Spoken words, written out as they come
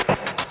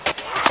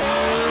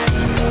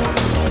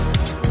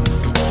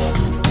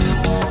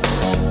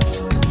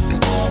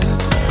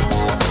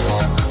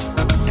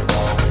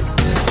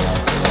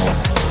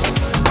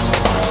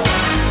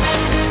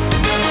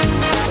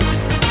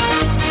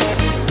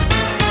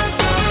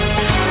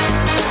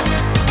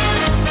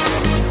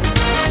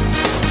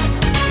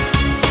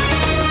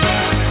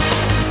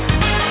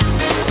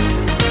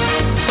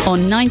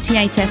on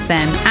 98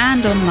 FM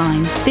and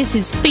online. This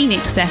is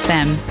Phoenix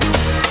FM.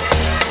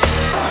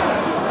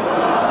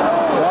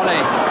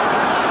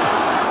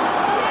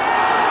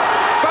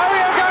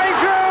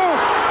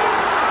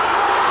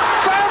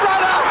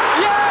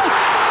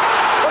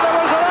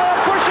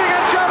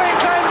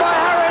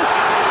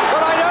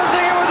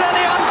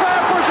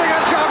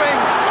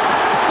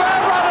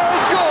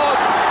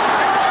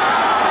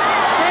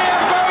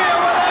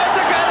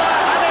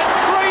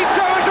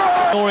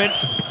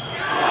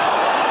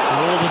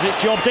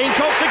 Job. Dean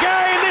Cox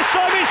again, this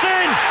time it's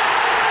in!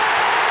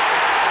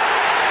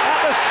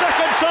 At the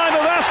second time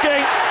of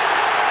asking,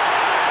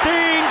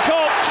 Dean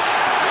Cox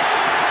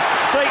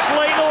takes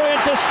Leyton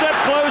Orient a step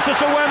closer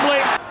to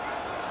Wembley.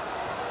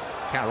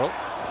 Carroll.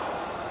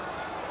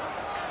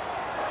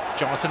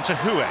 Jonathan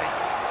Tahoué.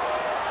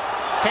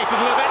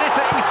 Capable of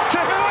anything.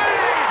 Tahoué!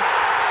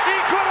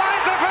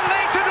 Equaliser for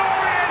Leyton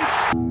Orient!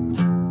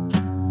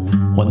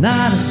 We're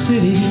not a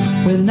city,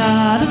 we're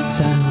not a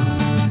town.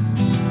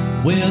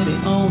 We're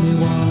the only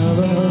one of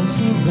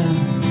us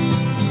around,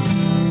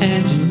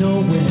 and you know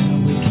where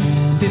we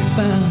can be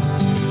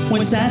found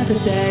when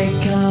Saturday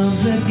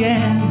comes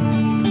again.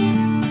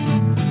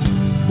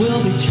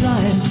 We'll be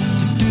trying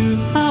to do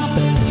our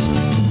best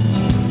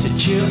to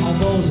cheer all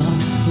those on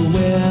who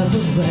wear the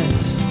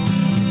vest.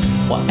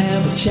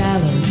 Whatever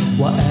challenge,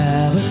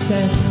 whatever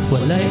test,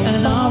 we'll lay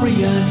an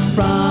Orient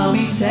from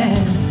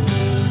E10.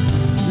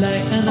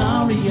 Lay an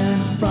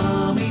Orient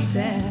from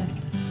E10.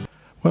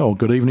 Well,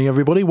 good evening,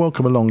 everybody.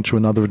 Welcome along to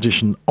another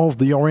edition of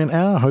the Orient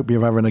Hour. I hope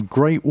you're having a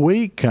great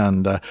week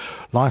and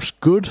life's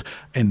good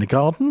in the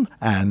garden.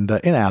 And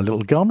in our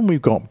little garden,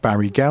 we've got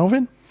Barry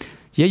Galvin.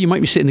 Yeah, you make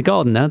me sit in the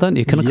garden now, don't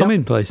you? Can I come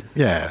in, please?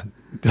 Yeah.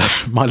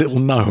 My little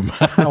gnome.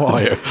 How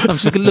are you? I'm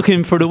just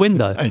looking through the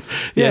window.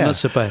 Yeah, not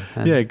so bad.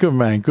 Yeah, good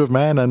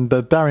man. And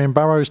Darin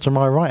Burrows to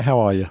my right, how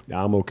are you?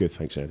 I'm all good,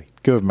 thanks, Andy.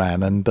 Good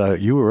man. And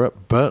you were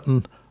at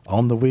Burton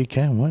on the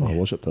weekend, weren't you? I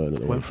was at Burton at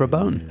the weekend. For a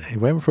Burton. He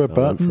went for a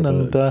Burton,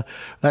 and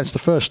that's the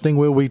first thing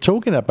we'll be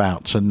talking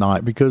about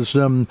tonight, because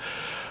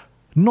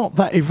not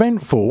that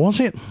eventful, was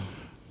it?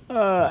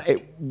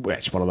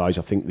 It's one of those,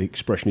 I think the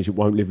expression is it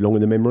won't live long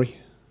in the memory.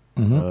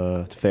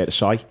 Mm-hmm. It's fair to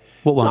say.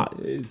 What one?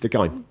 The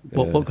game.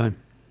 What game?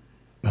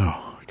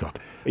 Oh, God.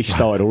 He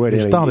started already.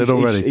 He's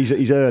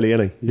early,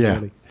 isn't he?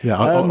 Yeah.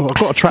 I've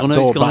got a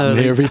trapdoor button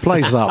here if he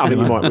plays up. We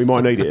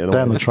might need it.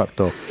 Down the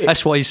trapdoor.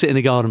 That's why you sit in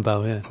the garden,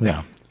 Bell,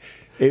 Yeah.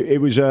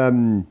 It was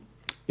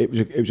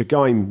a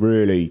game,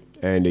 really,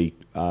 Andy,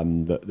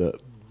 that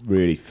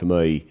really, for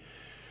me,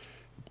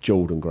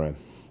 Jordan Graham.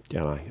 You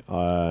know,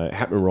 it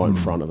happened right in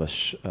front of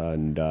us,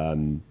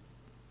 and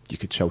you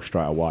could tell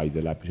straight away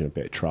the lad was in a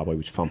bit of trouble. He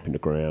was thumping the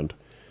ground,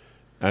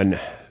 and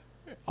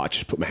I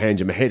just put my hands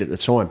in my head at the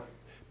time,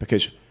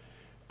 because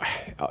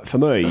for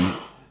me,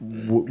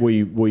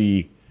 we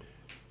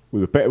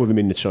were better with him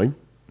in the team.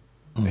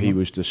 Mm-hmm. He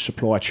was the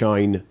supply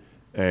chain,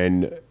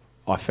 and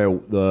I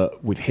felt that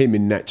with him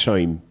in that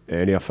team,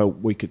 Andy, I felt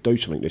we could do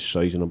something this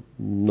season. I'm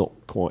not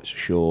quite so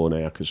sure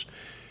now, because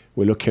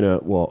we're looking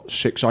at,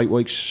 6-8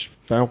 weeks,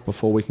 Val,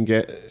 before we can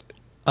get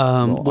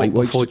 8 weeks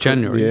before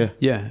January.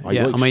 Yeah.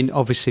 I mean,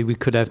 obviously we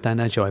could have Dan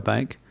Ajay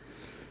back,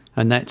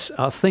 and that's,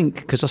 I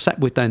think, because I sat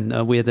with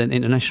Dan, we had an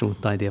international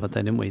day the other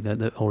day, didn't we?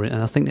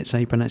 And I think that's how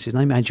you pronounce his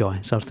name,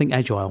 Ajay. So I think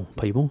Agile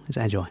people, it's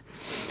Ajay.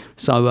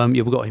 So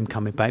we've got him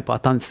coming back, but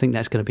I don't think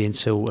that's going to be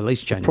until at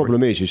least January. The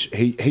problem is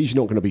he's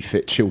not going to be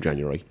fit till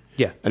January.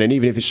 Yeah. And then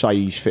even if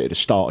he's fit at the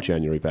start of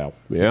January, Val,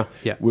 we've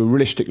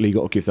realistically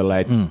got to give the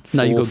lad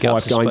 4 or 5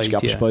 games to get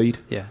up to speed.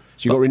 Yeah.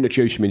 So you've got to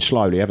introduce him in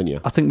slowly, haven't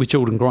you? I think with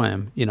Jordan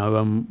Graham,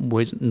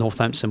 with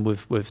Northampton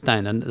with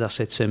Dan, and I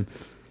said to him,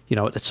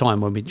 at the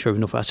time when we drew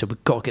North, I said,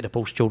 we've got to get the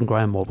ball to Jordan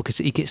Graham more, because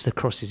he gets the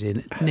crosses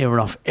in near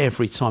enough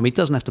every time. He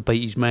doesn't have to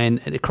beat his man.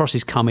 The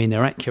crosses come in,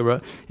 they're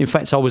accurate. In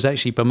fact, I was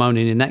actually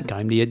bemoaning in that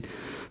game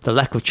the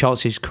lack of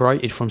chances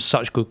created from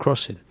such good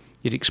crossing.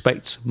 You'd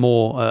expect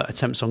more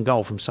attempts on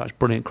goal from such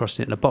brilliant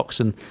crossing in the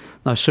box. And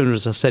no sooner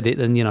as I said it,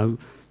 then, 10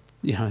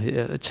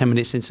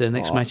 minutes into the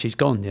next match, he's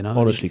gone,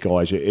 Honestly,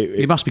 guys.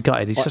 He must be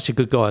gutted. He's such a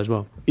good guy as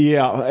well.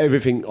 Yeah,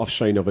 everything I've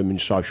seen of him in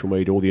social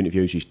media, all the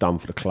interviews he's done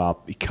for the club,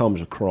 he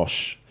comes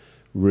across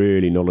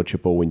really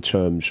knowledgeable in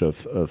terms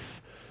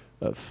of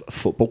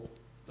football.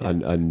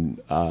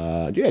 And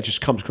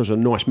just comes across as a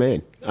nice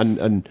man.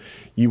 And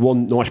you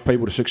want nice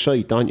people to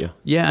succeed, don't you?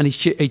 Yeah, and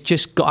he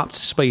just got up to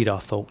speed, I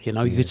thought. You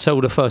could tell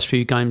the first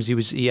few games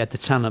he had the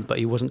talent, but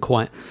he wasn't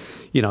quite,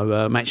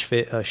 match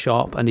fit,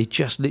 sharp. And he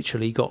just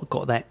literally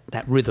got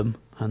that rhythm,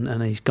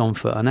 and he's gone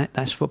for, and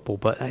that's football.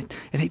 But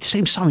it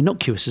seems so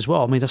innocuous as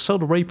well. I mean, I saw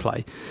the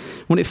replay.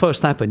 When it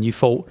first happened, you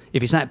thought,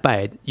 if it's that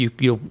bad,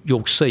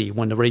 you'll see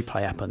when the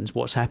replay happens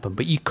what's happened.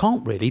 But you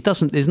can't really.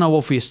 There's no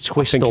obvious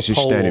twist or pull. I think it's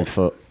his standing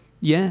foot.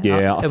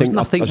 Yeah, I think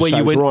nothing where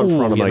you went right in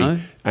front of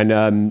me, and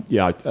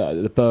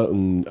the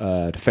Burton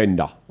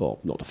defender, well,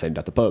 not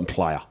defender, the Burton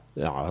player.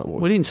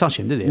 We didn't touch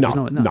him, did he?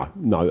 No.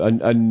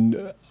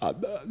 And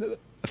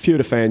a few of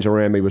the fans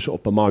around me were sort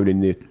of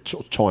bemoaning the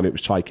sort of time it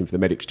was taking for the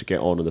medics to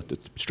get on and the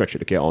stretcher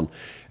to get on,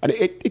 and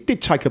it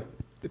did take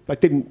they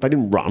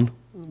didn't run,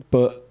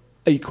 But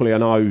equally, I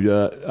know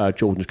that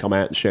Jordan's come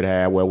out and said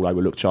how well they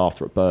were looked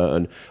after at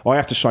Burton. I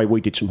have to say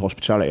we did some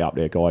hospitality up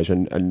there, guys,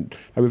 and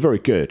they were very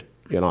good.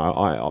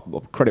 I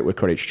credit where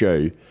credit's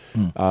due.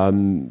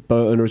 Burton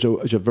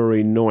is a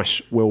very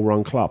nice,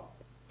 well-run club,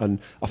 and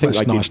I think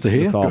that's they nice did to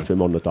hear. look after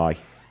him on the day.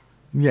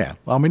 Yeah,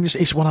 I mean,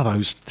 it's one of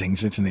those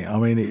things, isn't it? I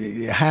mean,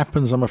 it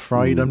happens, I'm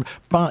afraid,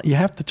 but you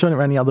have to turn it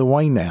around the other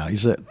way now,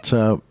 is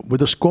that with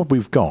the squad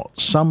we've got,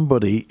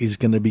 somebody is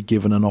going to be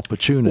given an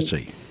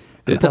opportunity.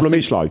 The problem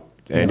is, though,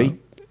 Andy,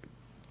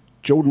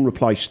 Jordan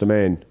replaced the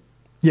man.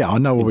 Yeah, I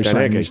know what we're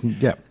saying.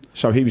 Yeah.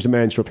 So he was the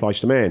man to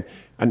replace the man.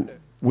 And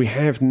we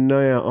have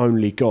now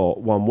only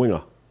got one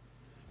winger.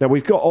 Now,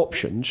 we've got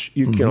options.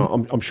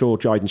 I'm sure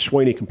Jaden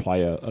Sweeney can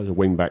play as a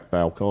wing-back,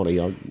 Bale, can't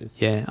he?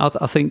 Yeah,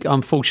 I think,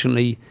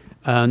 unfortunately,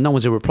 no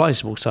one's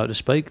irreplaceable, so to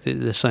speak,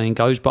 the saying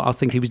goes, but I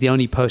think he was the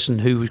only person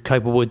who was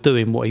capable of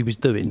doing what he was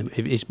doing.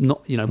 It's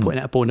not, putting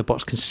out a ball in the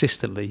box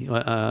consistently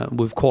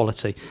with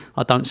quality.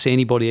 I don't see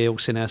anybody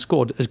else in our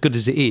squad, as good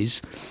as it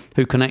is,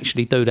 who can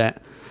actually do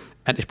that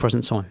at this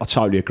present time. I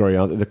totally agree.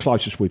 The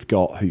closest we've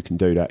got who can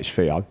do that is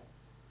Theo.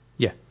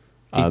 Yeah.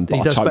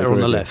 He does better on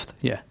the left.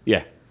 Yeah.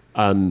 Yeah.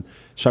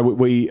 So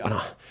we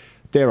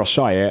dare I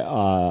say it,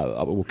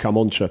 we'll come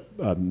on to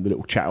the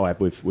little chat I had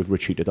with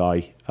Richie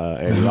today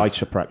and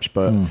later perhaps,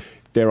 but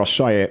dare I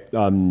say it,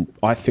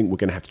 I think we're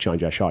going to have to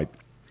change our shape.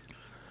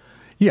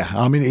 Yeah,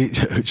 I mean,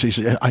 it's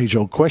an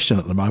age-old question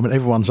at the moment.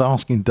 Everyone's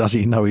asking, does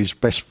he know his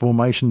best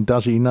formation?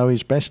 Does he know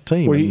his best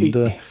team? Well,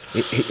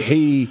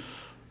 he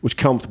was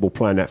comfortable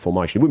playing that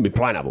formation. He wouldn't be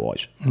playing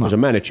otherwise. No. As a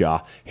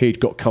manager,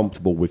 he'd got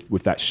comfortable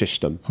with that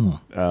system.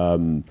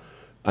 And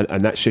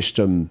that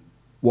system,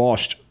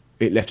 whilst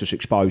it left us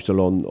exposed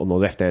on the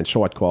left-hand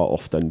side quite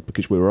often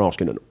because we were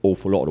asking an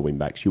awful lot of the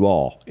wing-backs, you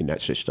are in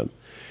that system.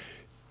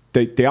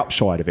 The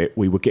upside of it,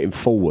 we were getting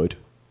forward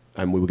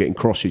and we were getting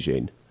crosses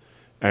in.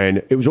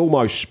 And it was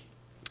almost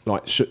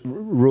like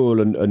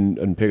Ruhl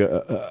and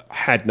Pigott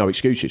had no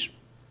excuses.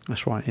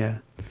 That's right, yeah.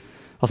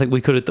 I think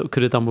we could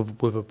have done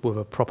with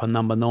a proper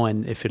number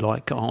 9, if you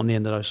like, on the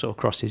end of those sort of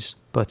crosses.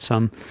 But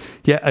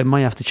it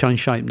may have to change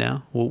shape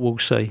now. We'll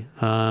see.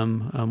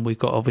 And we've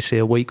got obviously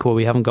a week where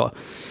we haven't got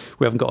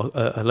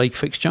a league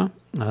fixture.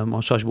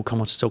 I suppose we'll come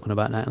on to talking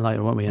about that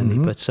later, won't we, Andy?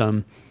 But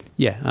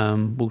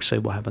we'll see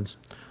what happens.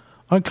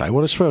 Okay,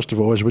 well, first of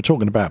all, as we're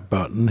talking about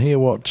Burton, hear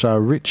what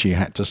Richie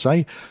had to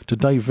say to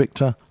Dave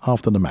Victor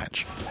after the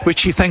match.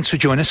 Richie, thanks for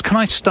joining us. Can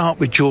I start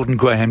with Jordan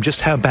Graham? Just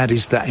how bad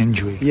is that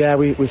injury? Yeah,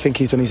 we think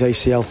he's done his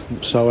ACL.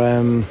 So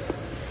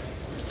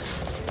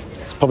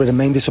it's probably the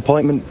main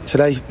disappointment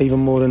today, even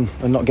more than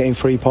not getting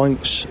 3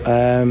 points.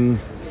 We're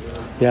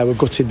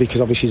gutted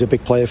because obviously he's a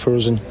big player for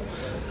us and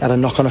had a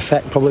knock-on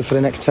effect probably for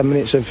the next 10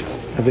 minutes of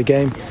the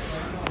game.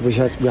 We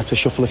had to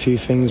shuffle a few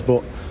things,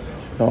 but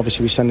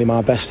obviously we send him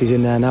our best. He's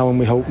in there now, and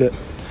we hope that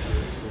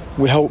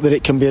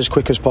it can be as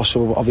quick as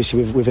possible.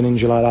 Obviously, with an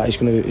injury like that, it's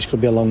going to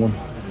be a long one.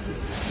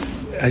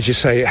 As you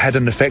say, it had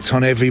an effect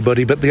on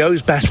everybody, but the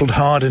O's battled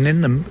hard, and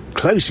in the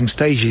closing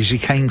stages, you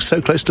came so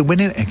close to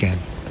winning it again.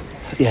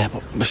 Yeah,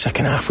 but the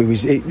second half,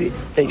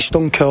 it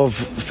stunk of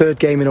third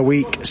game in a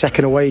week,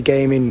 second away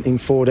game in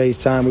 4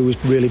 days' time. We was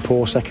really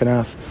poor second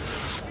half.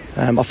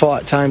 I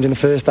thought at times in the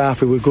first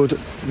half we were good.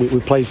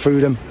 We played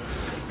through them.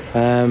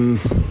 And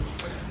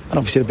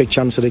obviously the big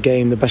chance of the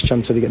game, the best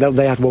chance of the game.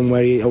 They had one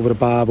where he hit over the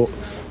bar, but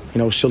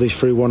Sully's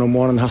through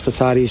 1-on-1 and has to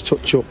tidy his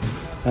touch up.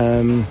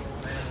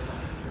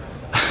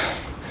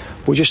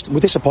 We're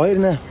disappointed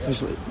in there.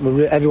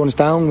 Everyone's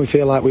down. We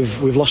feel like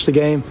we've lost the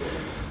game.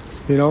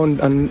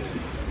 And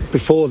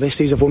before this,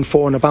 these have won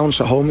 4 on a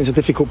bounce at home. It's a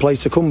difficult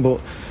place to come,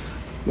 but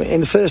in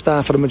the first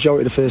half, for the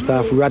majority of the first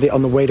half, we had it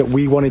on the way that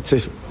we wanted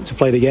to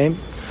play the game.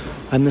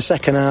 And the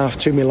second half,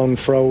 too many long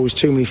throws,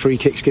 too many free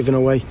kicks given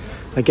away.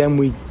 Again,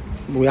 we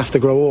have to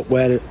grow up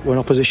where when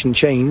opposition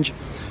change,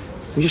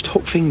 we just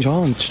hook things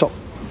on, stop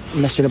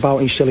messing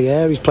about in silly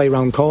areas, play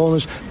round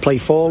corners, play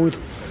forward.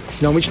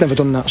 We've just never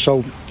done that.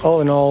 So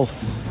all in all,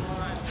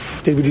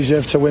 did we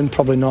deserve to win?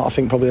 Probably not. I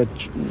think probably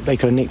they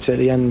could have nicked it at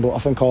the end, but I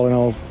think all in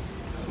all,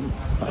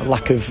 a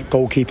lack of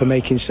goalkeeper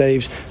making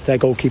saves. Their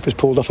goalkeeper's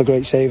pulled off a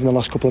great save in the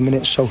last couple of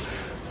minutes, so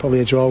probably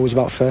a draw was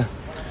about fair.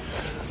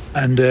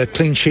 And a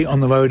clean sheet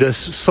on the road, a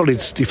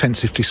solid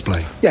defensive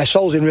display. Yeah,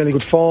 Sol's in really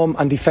good form,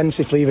 and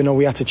defensively, even though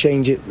we had to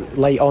change it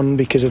late on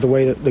because of the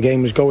way that the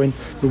game was going,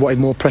 we wanted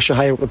more pressure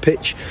higher up the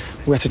pitch.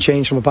 We had to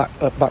change from a back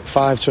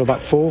 5 to a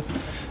back 4.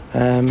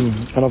 And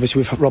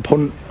obviously with Rob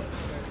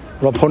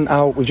Hunt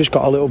out, we've just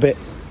got a little bit,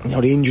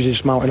 the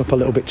injuries are mounting up a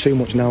little bit too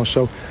much now.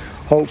 So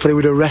hopefully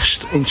with a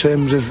rest in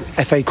terms of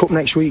FA Cup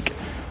next week,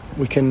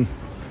 we can,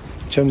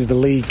 in terms of the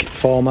league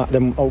format,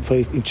 then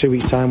hopefully in 2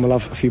 weeks' time we'll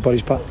have a few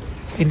bodies back.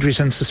 Injuries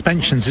and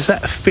suspensions, is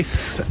that a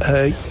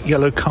 5th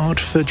yellow card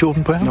for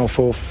Jordan Brown? No,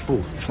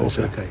 4th.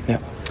 Okay. Yeah.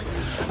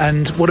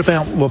 And what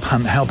about Rob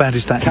Hunt? How bad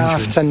is that calf,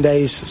 injury? 10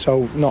 days,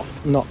 so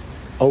not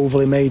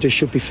overly major,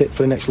 should be fit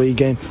for the next league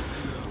game.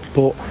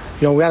 But,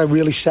 we had a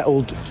really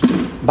settled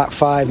back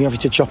 5, you have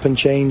to chop and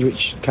change,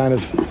 which kind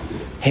of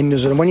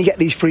hinders it. And when you get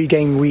these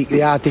 3-game week,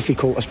 they are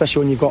difficult,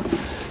 especially when you've got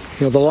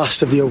the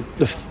last of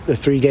the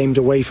 3 games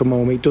away from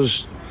home, it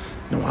does.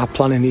 Our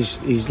planning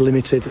is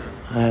limited.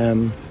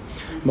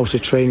 Most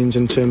of the trainings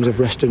in terms of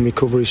rest and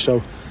recovery.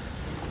 So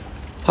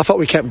I thought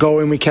we kept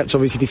going. We kept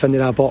obviously defending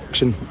our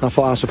box, and I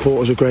thought our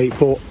supporters were great.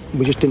 But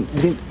we just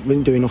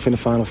didn't do enough in the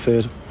final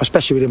third,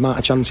 especially with the amount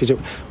of chances that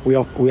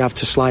we have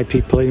to slide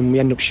people in. And we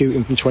end up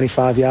shooting from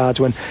 25 yards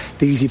when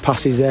the easy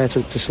pass is there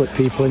to slip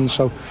people in.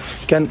 So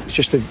again, it's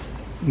just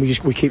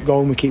we keep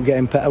going. We keep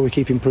getting better. We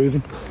keep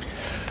improving.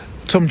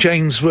 Tom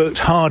James worked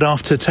hard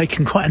after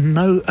taking quite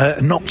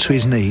a knock to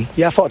his knee.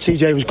 Yeah, I thought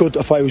TJ was good.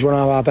 I thought he was one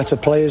of our better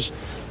players.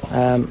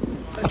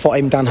 I thought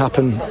him, Dan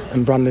Happen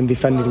and Brandon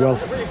defended well.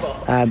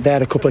 They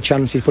had a couple of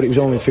chances, but it was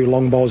only through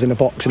long balls in the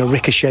box and a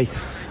ricochet.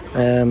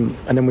 And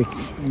then we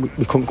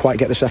couldn't quite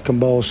get the second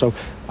ball. So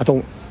I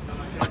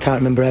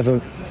can't remember ever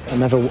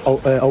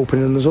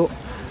opening us up.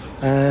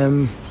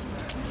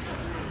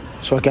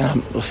 So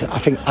again, I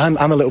think I'm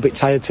a little bit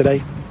tired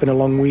today. Been a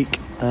long week.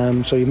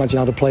 So you imagine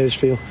how the players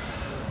feel.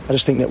 I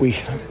just think that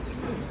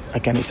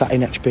it's that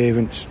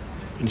inexperience.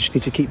 We just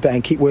need to keep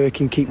betting, keep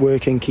working, keep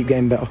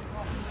getting better.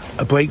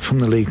 A break from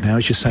the league now,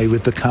 as you say,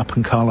 with the Cup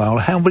and Carlisle.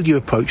 How will you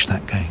approach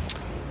that game?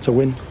 To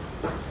win.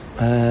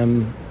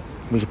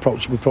 We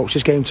approach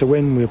this game to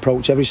win. We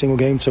approach every single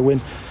game to win,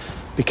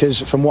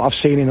 because from what I've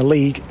seen in the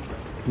league,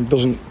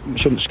 it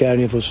shouldn't scare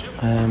any of us.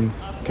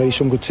 Okay,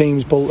 some good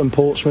teams, Bolton,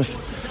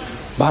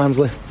 Portsmouth,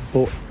 Barnsley,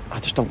 but I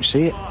just don't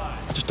see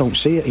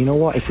it. You know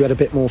what? If we had a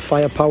bit more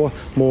firepower,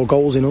 more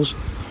goals in us,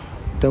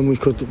 then we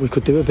could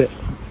do a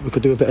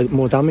bit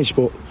more damage.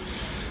 But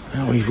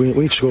we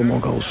need to score more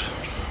goals.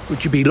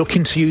 Would you be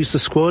looking to use the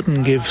squad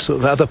and give sort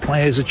of other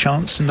players a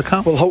chance in the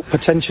Cup? Well, hope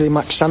potentially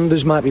Max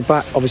Sanders might be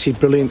back. Obviously,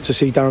 brilliant to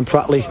see Darren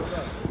Pratley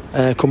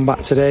come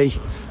back today.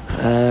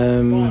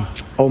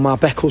 Omar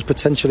Beckles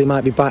potentially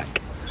might be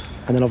back,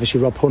 and then obviously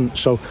Rob Hunt.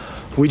 So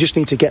we just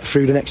need to get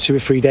through the next 2 or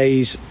 3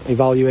 days,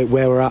 evaluate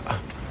where we're at.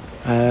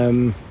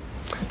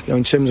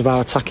 In terms of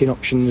our attacking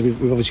options,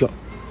 we've obviously got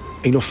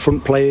enough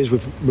front players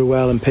with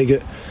Ruel and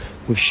Piggott,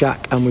 with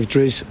Shaq and with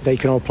Driz. They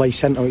can all play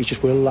centre. It's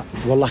just we're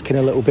lacking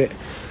a little bit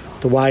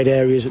the wide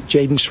areas.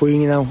 Jaden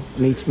Sweeney now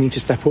needs to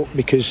step up,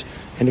 because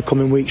in the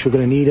coming weeks we're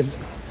going to need him.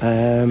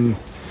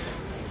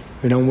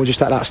 And we're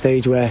just at that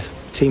stage where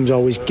teams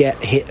always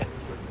get hit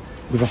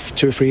with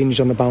 2 or 3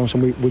 injuries on the bounce,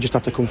 and we just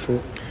have to come through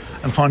it.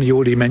 And finally, you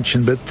already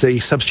mentioned, but the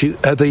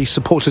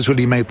supporters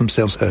really made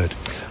themselves heard.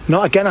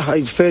 Not again.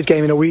 Third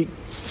game in a week,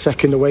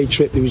 second away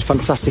trip. It was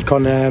fantastic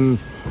on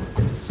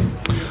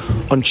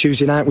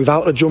Tuesday night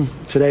without a drum.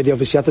 Today they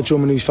obviously had the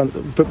drum, and it was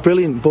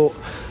brilliant. But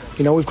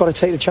we've got to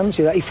take the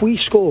chances. If we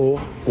score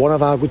one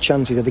of our good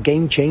chances, the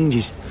game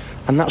changes,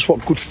 and that's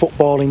what good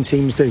footballing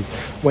teams do.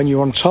 When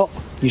you're on top,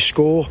 you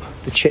score,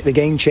 the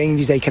game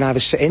changes. They can either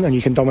sit in and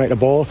you can dominate the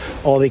ball,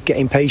 or they get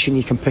impatient,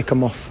 you can pick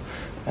them off.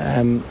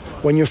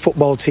 When you're a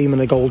football team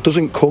and the goal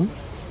doesn't come,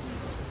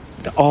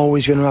 they're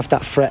always going to have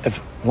that threat of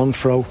long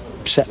throw,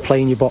 set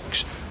play in your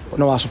box. But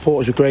no, our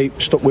supporters were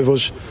great, stuck with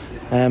us.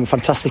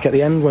 Fantastic at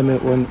the end when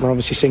we're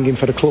obviously singing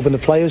for the club and the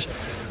players.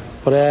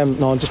 But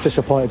I'm just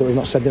disappointed that we've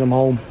not sending them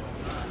home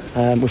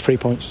with 3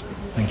 points.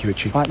 Thank you,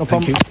 Richie. Right, no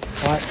problem.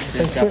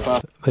 Thank you.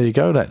 Right, There you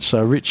go. That's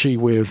Richie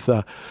with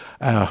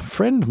our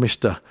friend,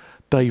 Mr.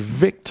 Dave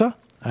Victor,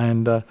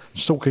 and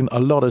talking a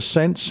lot of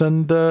sense.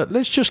 And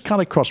let's just cut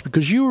across,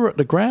 because you were at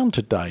the ground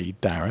today,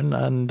 Darin,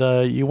 and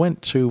you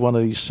went to one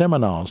of these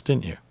seminars,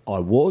 didn't you? I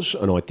was,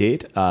 and I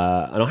did.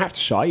 And I have to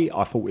say,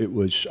 I thought it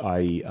was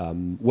a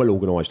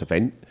well-organised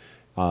event.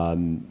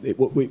 It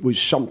was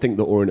something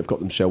that Orient have got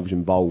themselves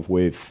involved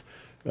with.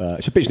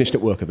 It's a business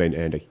network event,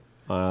 Andy.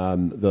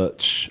 I've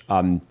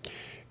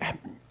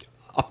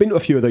been to a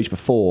few of these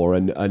before,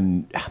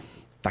 and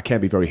they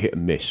can be very hit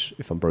and miss,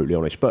 if I'm brutally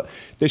honest. But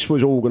this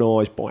was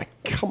organised by a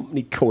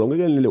company called, I'm going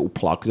to give a little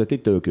plug because I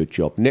did do a good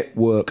job,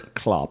 Network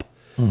Club.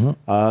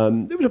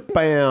 Mm-hmm. There was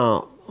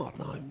about,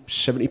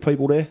 70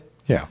 people there.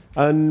 Yeah.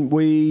 And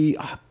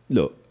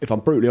look, if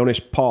I'm brutally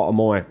honest, I'm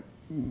a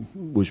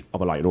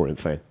Leyton Orient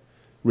fan.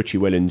 Richie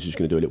Wellens is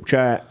going to do a little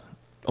chat.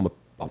 I'm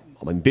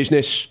in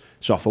business,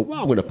 so I thought,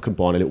 I'm going to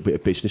combine a little bit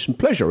of business and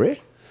pleasure here.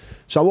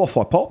 So off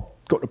I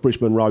popped, got to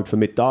Brisbane Road for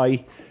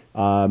midday.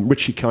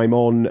 Richie came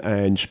on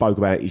and spoke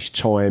about his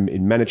time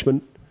in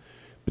management,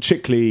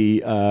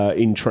 particularly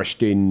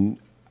interesting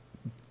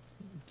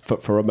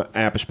from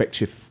our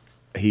perspective,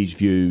 his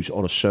views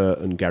on a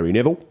certain Gary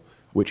Neville,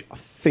 which I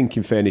think,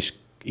 in fairness,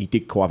 he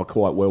did cover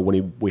quite well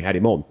when we had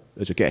him on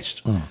as a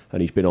guest,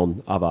 and he's been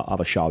on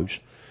other shows.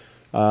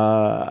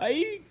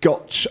 He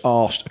got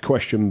asked a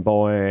question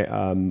by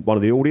one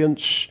of the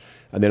audience,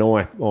 and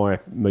then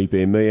me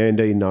being me,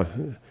 Andy, no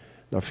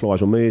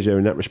flies on me, is there,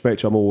 in that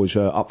respect? I'm always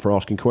up for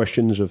asking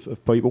questions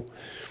of people.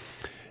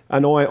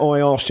 And I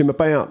asked him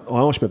about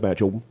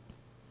Jordan.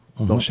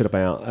 Mm-hmm. I said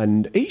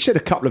and he said a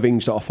couple of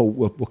things that I thought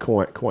were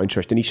quite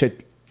interesting. He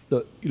said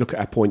that you look at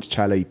our points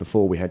tally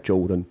before we had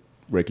Jordan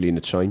regularly in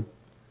the team,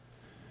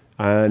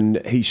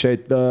 and he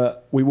said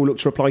that we will look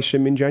to replace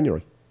him in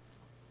January.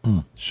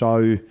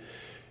 So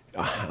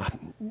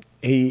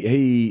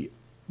he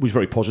was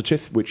very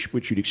positive, which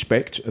you'd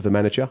expect of a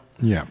manager.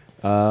 Yeah.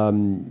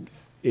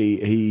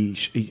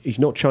 He's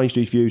not changed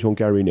his views on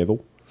Gary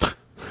Neville.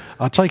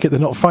 I take it they're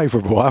not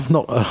favourable. I've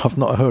not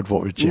heard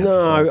what Richie had to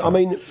say. No, I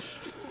mean,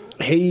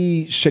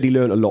 he said he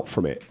learned a lot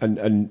from it,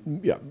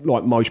 and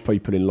like most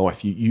people in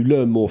life, you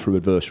learn more through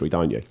adversity,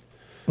 don't you,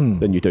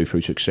 than you do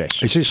through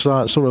success. Is this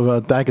sort of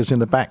a daggers in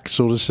the back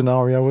sort of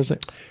scenario? Is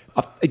it?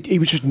 He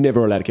was just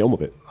never allowed to get on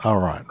with it. Oh,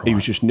 right. He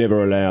was just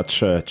never allowed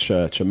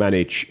to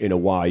manage in a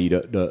way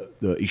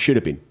that he should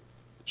have been.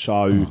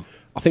 So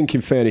I think,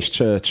 in fairness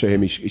to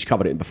him, he's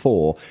covered it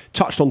before.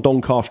 Touched on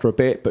Doncaster a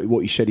bit, but what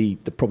he said,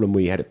 the problem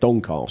we had at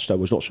Doncaster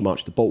was not so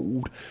much the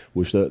board,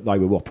 was that they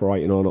were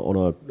operating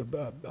on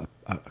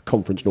a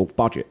Conference North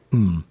budget.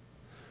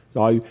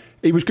 So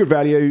he was good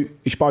value.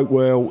 He spoke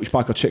well. He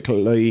spoke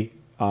articulately,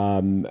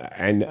 and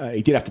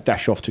he did have to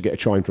dash off to get a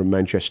train from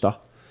Manchester.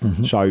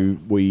 So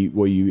we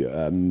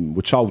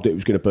were told that it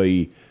was going to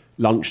be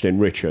lunch then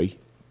Richie.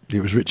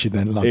 It was Richie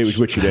then lunch. It was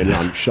Richie then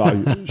lunch.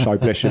 So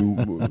bless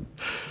him.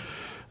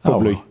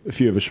 Probably a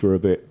few of us were a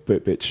bit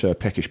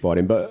peckish by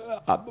him,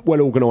 but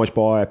well organised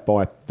by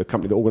the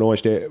company that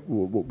organised it,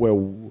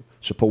 well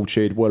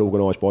supported, well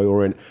organised by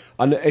Orient.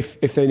 And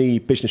if any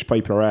business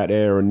people are out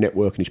there and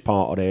networking is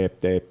part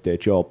of their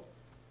job,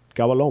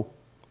 go along.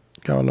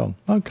 Go along.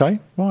 Okay,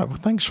 right, well,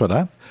 thanks for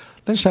that.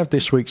 Let's have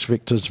this week's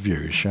Victor's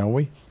Views, shall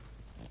we?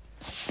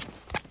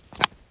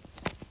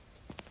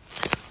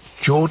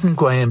 Jordan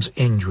Graham's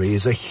injury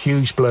is a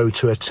huge blow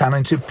to a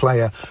talented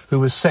player who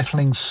was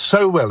settling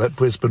so well at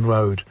Brisbane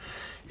Road.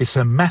 It's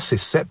a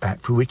massive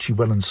setback for Richie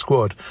Wellens'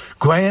 squad.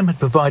 Graham had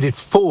provided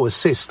 4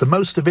 assists, the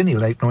most of any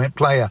Leyton Orient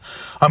player.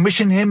 I'm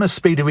wishing him a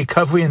speedy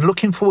recovery and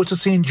looking forward to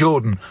seeing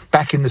Jordan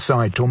back in the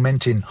side,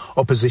 tormenting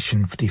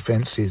opposition for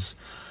defences.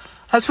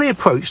 As we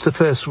approach the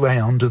first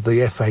round of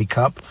the FA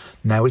Cup,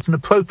 now is an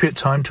appropriate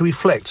time to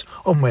reflect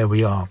on where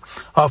we are.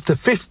 After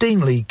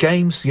 15 league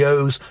games, the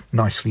O's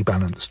nicely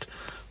balanced.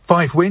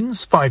 5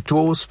 wins, 5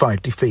 draws,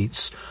 5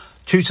 defeats.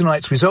 Tuesday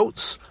night's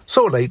results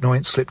saw Leyton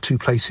Orient slip 2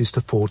 places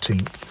to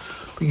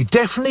 14th. But you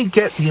definitely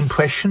get the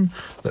impression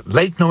that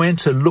Leyton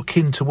Orient are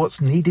looking to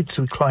what's needed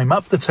to climb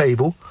up the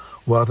table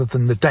rather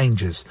than the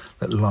dangers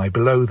that lie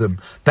below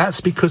them.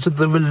 That's because of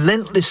the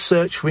relentless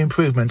search for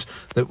improvement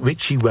that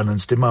Richie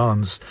Wellens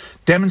demands,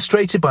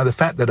 demonstrated by the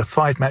fact that a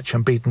 5-match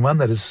unbeaten run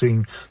that has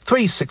seen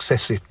 3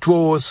 successive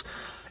draws,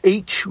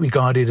 each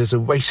regarded as a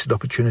wasted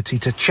opportunity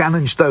to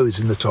challenge those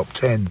in the top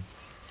 10.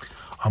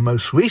 Our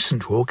most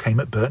recent draw came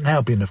at Burton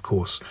Albion, of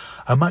course,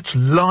 a much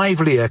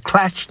livelier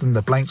clash than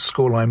the blank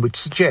scoreline would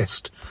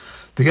suggest.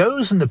 The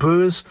O's and the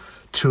Brewers,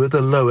 2 of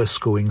the lower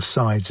scoring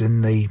sides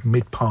in the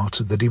mid-part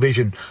of the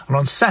division, and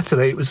on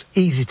Saturday it was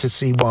easy to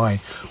see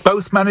why.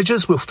 Both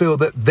managers will feel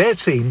that their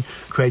team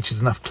created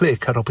enough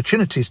clear-cut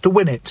opportunities to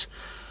win it.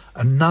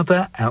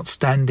 Another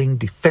outstanding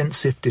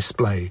defensive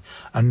display,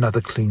 another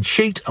clean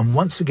sheet, and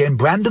once again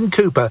Brandon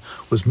Cooper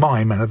was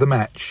my man of the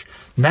match.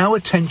 Now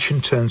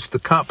attention turns to the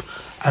Cup,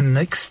 and an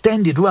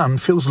extended run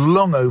feels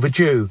long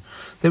overdue.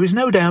 There is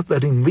no doubt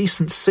that in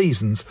recent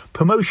seasons,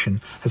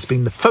 promotion has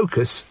been the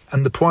focus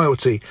and the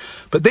priority.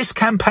 But this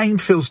campaign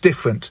feels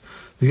different.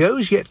 The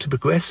O's yet to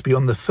progress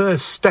beyond the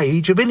first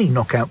stage of any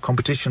knockout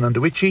competition under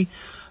Richie,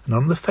 and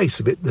on the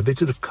face of it, the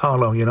visit of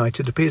Carlisle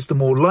United appears the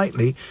more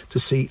likely to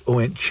see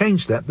Orient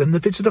change that than the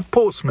visit of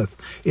Portsmouth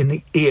in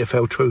the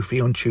EFL Trophy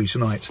on Tuesday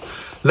night.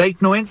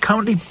 Leyton Orient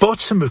currently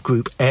bottom of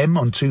Group M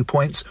on 2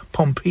 points,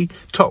 Pompey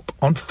top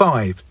on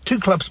 5. 2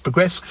 clubs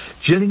progress.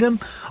 Gillingham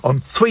on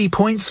 3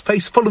 points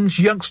face Fulham's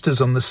youngsters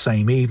on the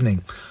same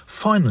evening.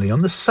 Finally,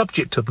 on the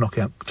subject of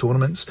knockout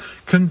tournaments,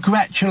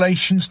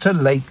 congratulations to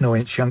Leyton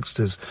Orient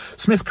youngsters.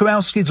 Smith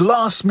Kowalski's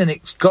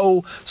last-minute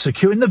goal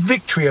securing the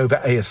victory over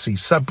AFC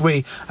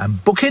Sudbury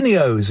and booking the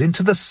O's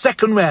into the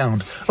second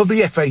round of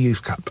the FA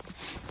Youth Cup.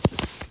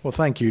 Well,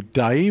 thank you,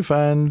 Dave.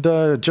 And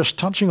just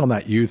touching on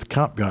that Youth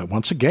Cup,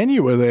 once again,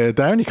 you were there,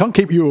 Darin. You can't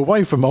keep you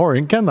away from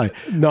Orient, can they?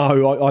 No,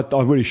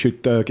 I really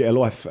should get a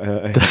life. We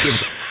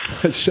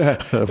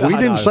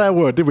didn't say a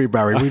word, did we,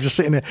 Barry? We were just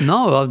sitting there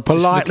I'm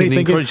politely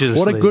thinking,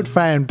 what a good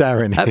fan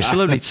Darin is.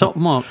 Absolutely, top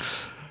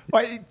marks.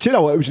 Do you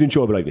know what? It was an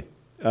enjoyable evening.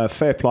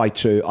 Fair play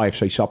to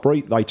AFC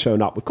Sudbury. They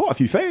turned up with quite a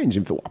few fans.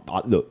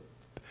 Look,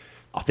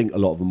 I think a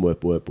lot of them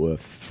were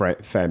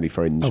family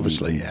friends,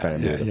 obviously,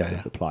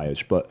 the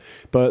players. But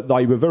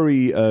they were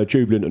very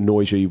jubilant and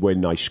noisy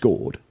when they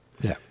scored.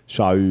 Yeah.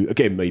 So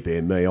again, me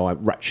being me, I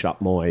ratcheted up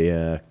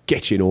my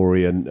get in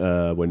Orient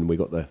when we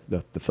got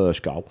the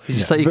first goal. Did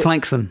you say your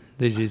klaxon?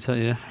 Did you tell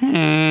you?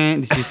 I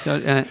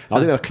didn't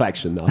have a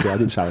klaxon. I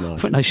didn't say no.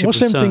 What's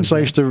them things they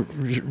used to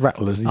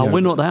rattle?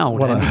 We're not that old.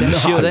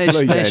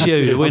 That's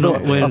you.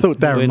 I thought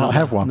Darin might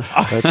have one.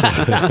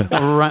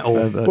 Rattle.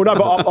 Well, no,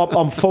 but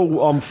I'm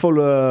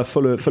full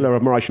of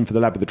admiration for the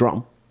lad with the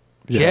drum.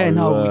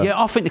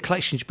 I think the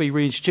collection should be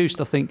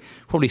reintroduced. I think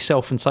probably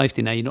self and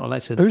safety now. You're not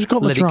allowed to Who's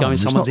got let the drum? it go in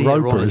someone's it's ear.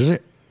 not Roper, is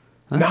it?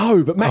 Huh?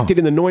 No, but Matt did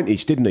in the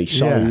 90s, didn't he?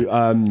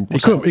 So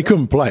he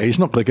couldn't play. He's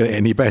not going to get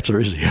any better,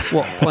 is he?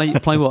 What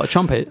play? What, a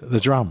trumpet? The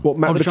drum. What,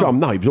 Matt with the drum?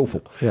 No, he was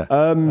awful. Yeah.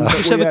 Can we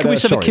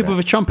have a kid with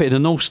a trumpet in the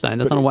North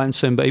Stand? I don't know why I'm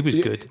saying, but he was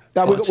good.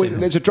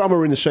 There's a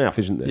drummer in the South,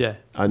 isn't there? Yeah.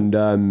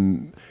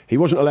 And he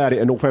wasn't allowed it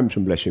at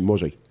Northampton, bless him,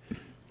 was he?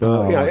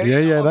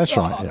 That's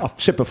right. Yeah.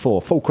 I've said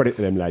before, full credit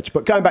to them lads.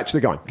 But going back to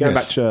the game,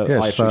 back to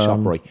AFC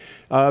Sudbury,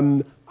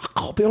 I've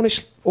got to be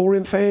honest,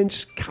 Orient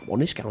fans, come on,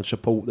 let's go and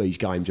support these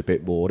games a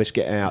bit more. Let's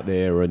get out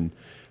there. And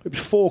it was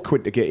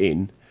 £4 to get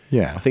in.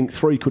 Yeah. I think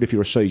 £3 if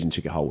you're a season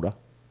ticket holder.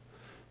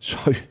 So,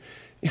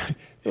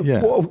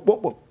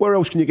 where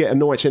else can you get a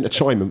night's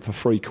entertainment for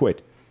 £3?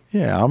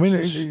 Yeah, I mean,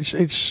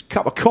 it's a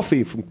cup of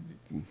coffee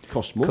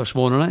costs more. Costs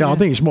more than that. Yeah, I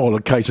think it's more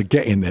a case of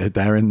getting there,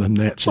 Darin,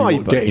 than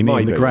actually getting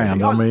in the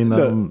ground. I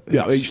mean,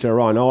 each their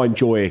own. I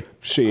enjoy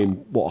seeing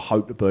what I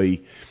hope to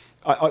be.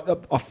 I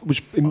was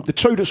the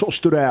two that sort of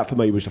stood out for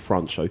me was the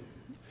front two.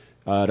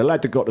 The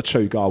lad that got the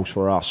 2 goals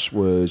for us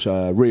was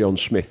Rion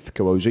Smith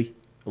Kawusi.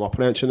 Am I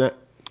pronouncing that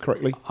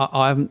correctly?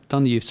 I haven't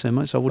done the youth team,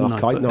 mate, so I wouldn't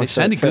know. But no, it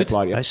sounded good.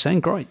 Play, It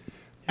sounded great.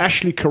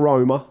 Ashley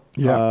Karoma.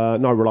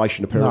 No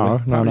relation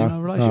apparently. No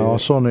relation. No, I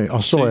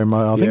saw him.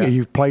 I think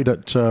he played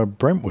at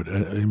Brentwood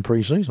in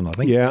pre-season. I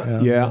think.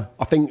 Yeah.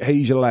 I think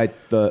he's a lad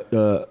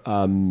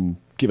that,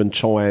 given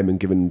time and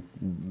given,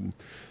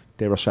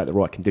 dare I say it, the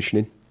right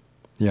conditioning.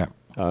 Yeah.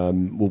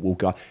 We'll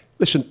go.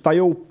 Listen, they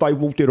all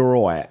did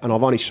all right, and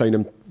I've only seen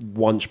them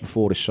once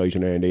before this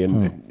season, Andy.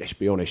 And let's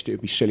be honest, it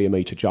would be silly of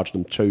me to judge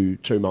them too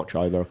much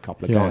over a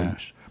couple of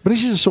games. But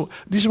this is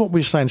what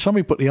we're saying.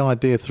 Somebody put the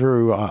idea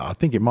through. I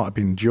think it might have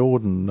been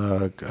Jaden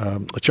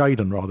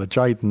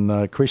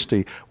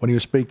Christie, when he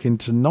was speaking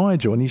to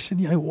Nigel, and he said,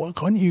 why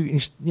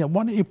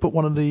don't you put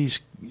one of these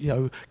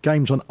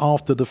games on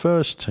after the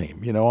first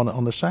team,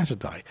 on a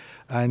Saturday,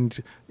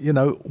 and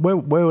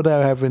where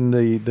they're having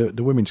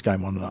the women's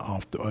game on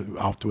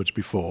afterwards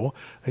before.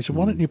 They said,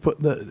 why don't you put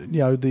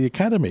the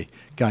academy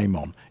game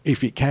on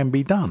if it can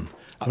be done?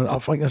 I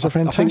think that's a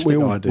fantastic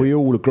idea. We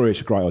all agree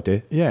it's a great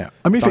idea. Yeah.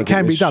 I mean, if it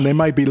can be done, there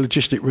may be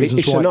logistic reasons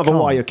it's why another it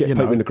can't, way of getting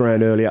people in the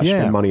ground earlier,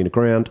 spend money in the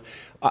ground.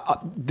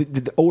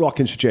 All I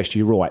can suggest,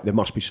 you're right, there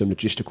must be some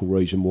logistical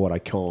reason why they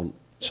can't,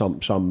 some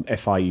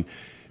FA,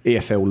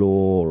 EFL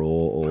law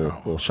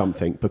or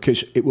something,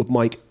 because it would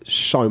make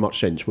so much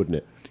sense, wouldn't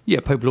it?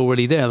 Yeah, people are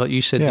already there, like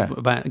you said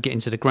about getting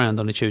to the ground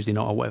on a Tuesday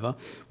night or whatever.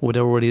 Well,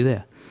 they're already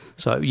there.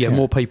 So,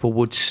 more people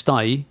would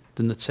stay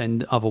than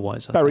attend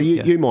otherwise. Barry,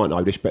 you might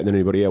know this better than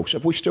anybody else.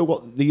 Have we still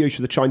got the use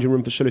of the changing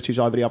room facilities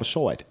over the other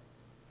side?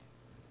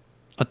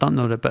 I don't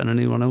know that better than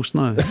anyone else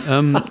knows.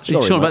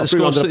 Sorry, about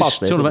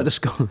the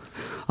score.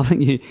 I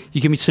think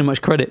you give me too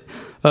much credit.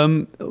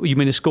 You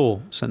mean the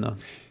score centre?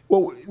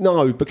 Well,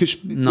 no, because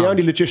the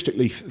only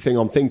logistically thing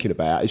I'm thinking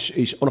about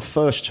is on a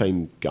first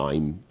team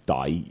game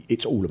day,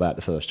 it's all about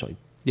the first team.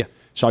 Yeah.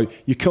 So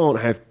you can't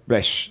have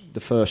the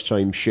first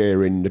team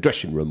sharing the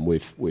dressing room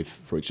with,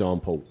 for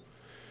example,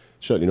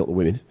 certainly not the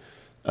women.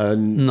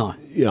 And, no.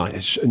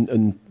 So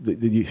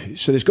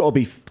there's got to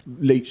be at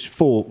least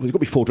 4. There's got to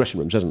be 4 dressing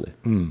rooms, hasn't there?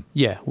 Mm.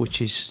 Yeah,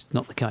 which is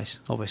not the case,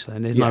 obviously,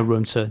 and there's no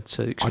room to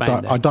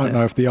expand. I don't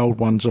know if the old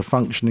ones are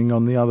functioning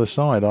on the other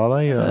side, are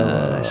they?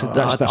 That's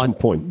my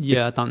point.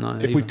 Yeah, I don't know.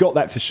 If we've got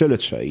that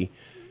facility,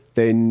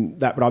 then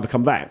that would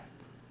overcome that.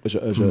 As a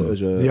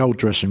the old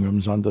dressing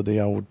rooms under the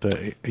old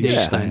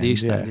East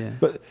Stand.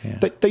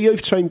 But the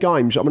youth team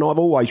games, I mean, I've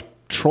always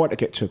tried to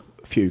get to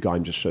a few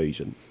games a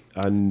season,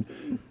 and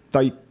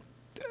they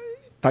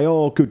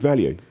are good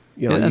value.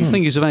 The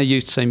thing is about a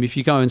youth team, if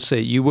you go and see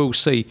it, you will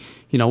see,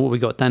 what we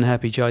got: Dan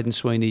Happy, Jaden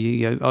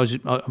Sweeney, Moses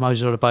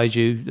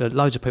Odebeju,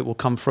 loads of people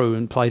come through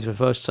and play for the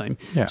first team.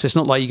 Yeah. So it's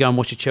not like you go and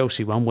watch a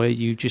Chelsea one where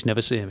you just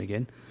never see him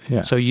again.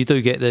 Yeah. So you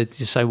do get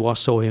to say, well, I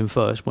saw him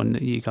first when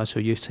you go to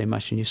a youth team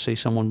match and you see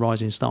someone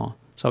rising star.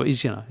 So it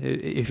is,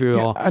 if you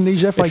are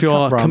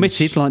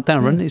committed like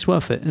Darin, it's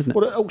worth it, isn't it?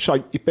 Well, also,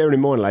 you're bearing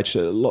in mind, lads,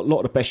 a lot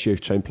of the best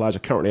youth team players are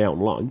currently out on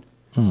loan.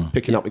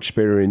 Picking up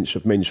experience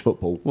of men's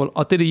football. Well,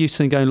 I did a youth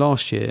team game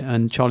last year,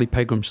 and Charlie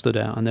Pegram stood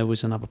out, and there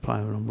was another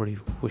player, and I really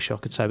wish I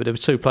could say, but there were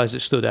 2 players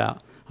that stood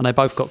out, and they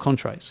both got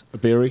contracts.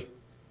 Abiri?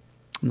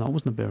 No, it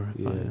wasn't Abiri.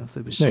 Yeah. I think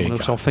it was someone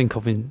else I'll think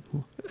of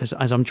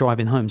as I'm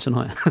driving home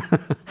tonight.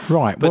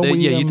 Right. But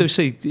you do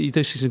see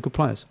some good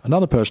players.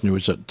 Another person who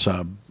was at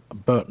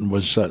Burton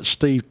was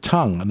Steve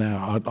Tongue.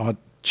 Now, I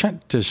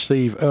chatted to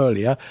Steve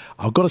earlier.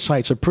 I've got to say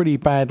it's a pretty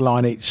bad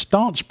line. It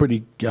starts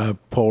pretty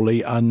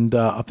poorly, and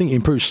I think it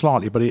improves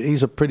slightly, but it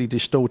is a pretty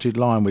distorted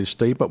line with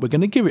Steve. But we're going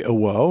to give it a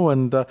whirl,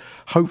 and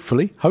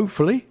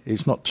hopefully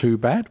it's not too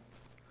bad.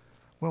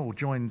 Well, we're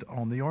joined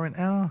on the Orient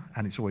Hour,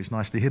 and it's always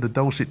nice to hear the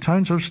dulcet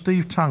tones of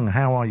Steve Tongue.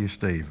 How are you,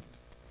 Steve?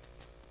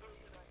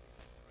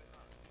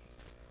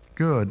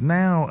 Good.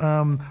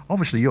 Now,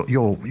 obviously,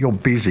 you're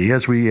busy,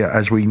 as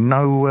we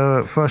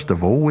know. First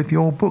of all, with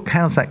your book,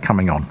 how's that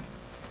coming on?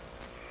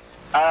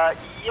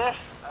 Yes,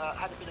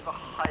 had a bit of a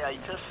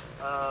hiatus,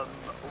 all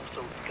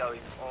sorts going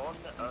on. on.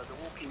 The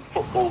walking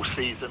football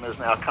season has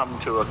now come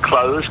to a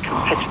close,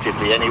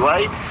 competitively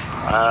anyway.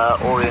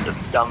 Orient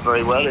have done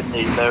very well in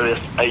the various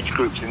age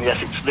groups in the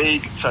Essex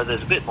League, so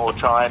there's a bit more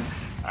time,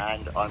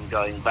 and I'm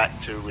going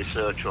back to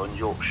research on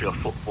Yorkshire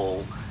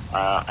football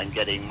and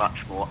getting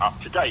much more up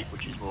to date,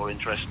 which is more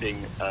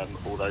interesting.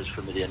 All those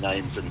familiar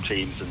names and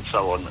teams and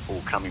so on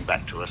all coming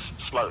back to us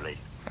slowly.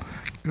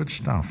 Good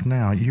stuff.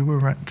 Now, you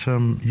were at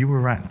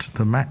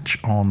the match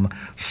on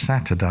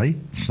Saturday,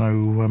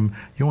 so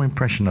your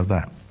impression of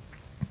that?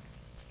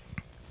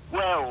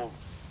 Well,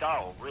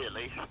 dull,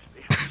 really, to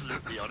be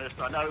absolutely honest.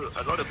 I know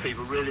a lot of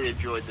people really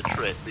enjoyed the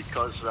trip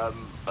because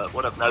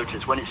what I've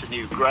noticed, when it's a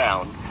new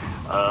ground,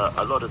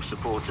 a lot of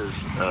supporters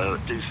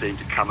do seem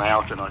to come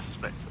out, and I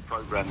suspect the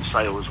programme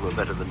sales were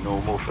better than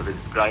normal for this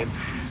game.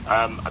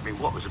 I mean,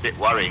 what was a bit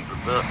worrying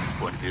from Burton's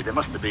point of view, there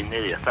must have been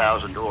nearly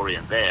 1,000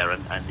 Orient there,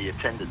 and the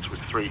attendance was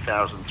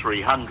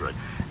 3,300.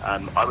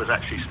 I was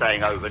actually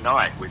staying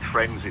overnight with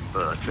friends in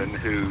Burton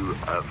who,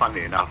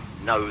 funnily enough,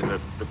 know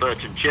the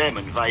Burton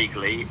chairman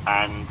vaguely,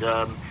 and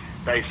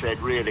they said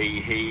really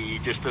he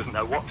just doesn't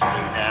know what to do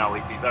now.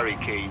 He'd be very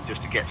keen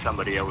just to get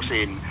somebody else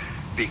in,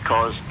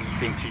 because he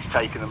thinks he's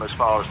taken them as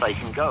far as they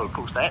can go. Of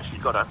course, they actually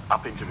got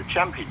up into the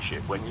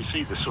Championship. When you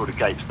see the sort of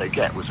gates they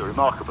get, was a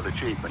remarkable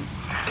achievement.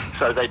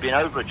 So they've been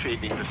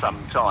overachieving for some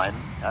time.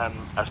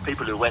 As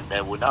people who went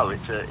there will know,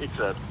 it's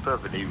a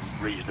perfectly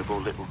reasonable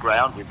little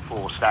ground with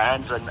 4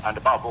 stands, and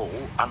above all,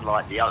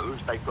 unlike the O's,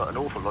 they've got an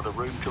awful lot of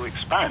room to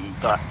expand.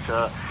 But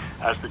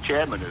as the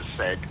chairman has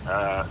said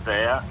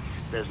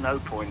there's no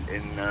point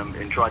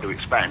in trying to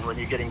expand when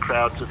you're getting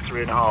crowds of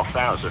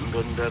 3,500,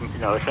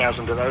 and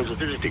 1,000 of those are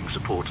visiting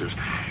supporters.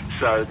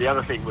 So the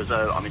other thing was,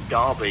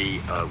 Derby,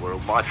 where all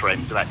my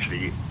friends have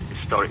actually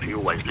historically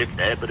always lived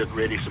there, but have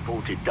really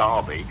supported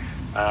Derby.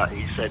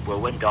 He said, well,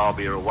 when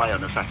Derby are away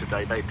on a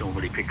Saturday, they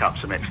normally pick up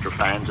some extra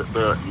fans at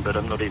Burton, but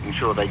I'm not even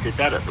sure they did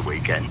that at the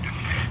weekend.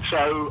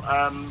 So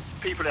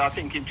people, I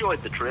think,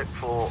 enjoyed the trip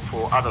for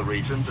other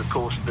reasons. Of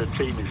course, the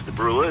team is the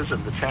Brewers,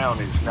 and the town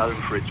is known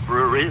for its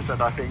breweries,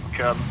 and I think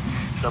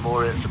some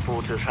Orient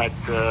supporters had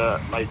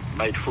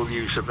made full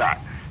use of that.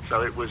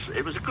 So it was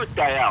a good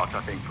day out,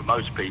 I think, for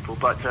most people,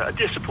 but a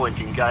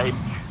disappointing game.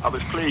 I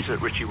was pleased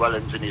that Richie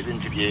Wellens in his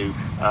interview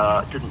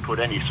didn't put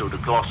any sort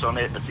of gloss on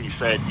it. As he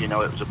said, it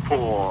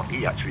was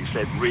he actually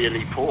said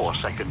really poor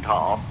second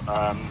half.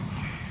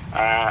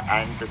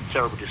 And the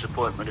terrible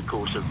disappointment, of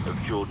course, of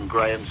Jordan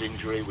Graham's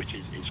injury, which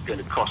is going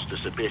to cost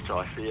us a bit,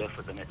 I fear,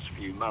 for the next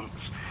few months.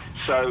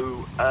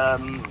 So,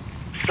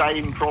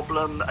 same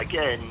problem.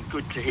 Again,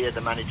 good to hear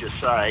the manager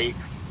say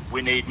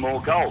we need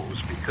more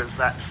goals, because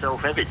that's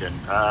self-evident.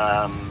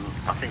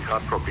 I think I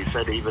probably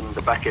said even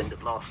the back end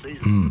of last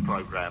season of the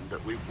programme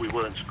that we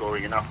weren't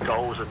scoring enough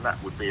goals, and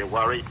that would be a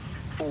worry.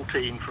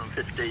 14 from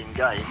 15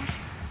 games.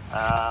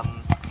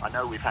 I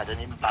know we've had an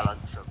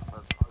imbalance of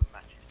home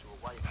matches to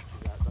away matches.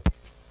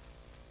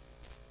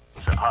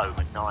 At home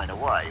and 9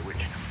 away,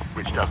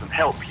 which doesn't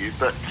help you.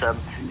 But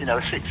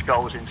 6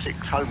 goals in 6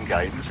 home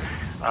games.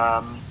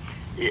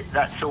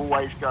 That's was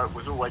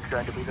always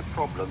going to be the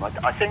problem.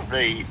 I think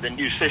the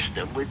new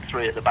system with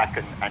 3 at the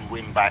back and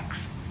wing backs,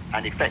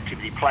 and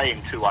effectively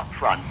playing 2 up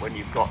front when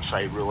you've got,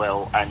 say,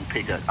 Ruel and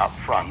Piggott up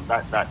front,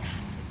 that's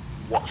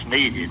what's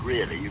needed,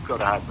 really. You've got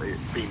to have it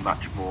be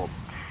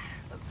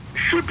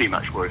should be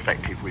much more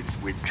effective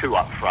with 2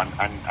 up front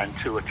and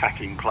 2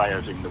 attacking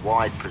players in the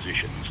wide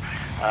positions.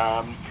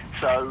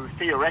 So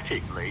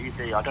theoretically,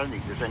 I don't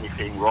think there's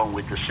anything wrong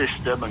with the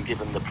system, and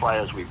given the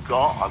players we've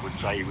got, I would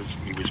say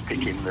he was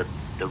picking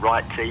the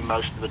right team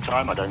most of the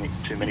time. I don't think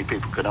too many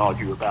people can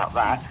argue about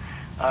that.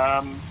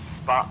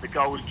 But the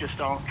goals just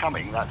aren't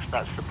coming.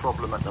 That's the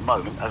problem at the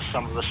moment, as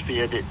some of us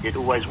feared it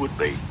always would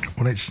be.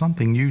 Well, it's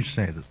something you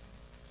said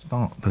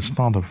at the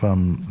start of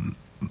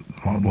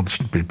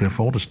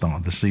before the start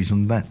of the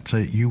season, that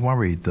you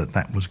worried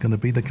that was going to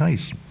be the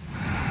case.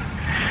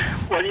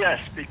 Well, yes,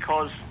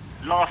 because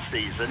last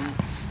season,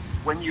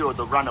 when you're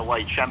the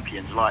runaway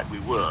champions like we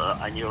were,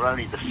 and you're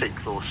only the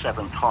 6th or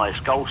 7th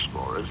highest goal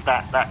scorers,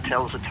 that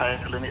tells a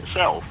tale in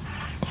itself.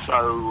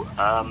 So,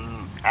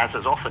 as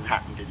has often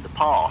happened in the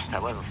past,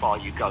 however far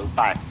you go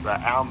back,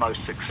 our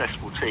most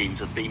successful teams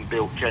have been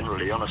built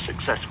generally on a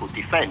successful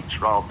defence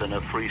rather than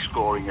a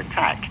free-scoring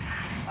attack.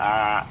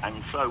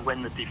 And so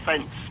when the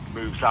defence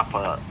moves up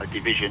a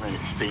division, and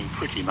it's been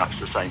pretty much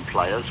the same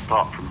players,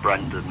 apart from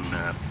Brandon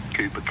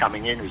Cooper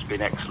coming in, who's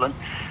been excellent,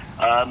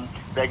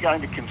 they're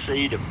going to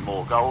concede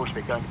more goals,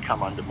 they're going to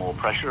come under more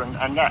pressure,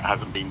 and that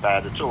hasn't been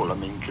bad at all. I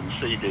mean,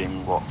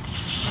 conceding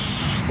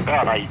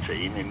about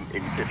 18 in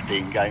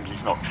 15 games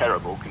is not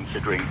terrible,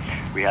 considering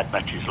we had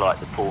matches like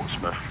the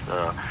Portsmouth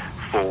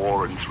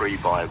 4 and 3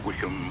 by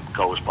Wickham,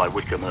 goals by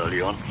Wickham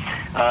early on.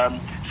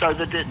 So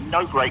there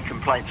no great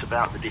complaints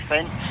about the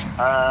defence.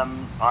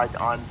 I'm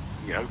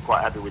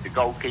quite happy with the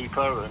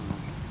goalkeeper, and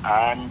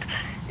and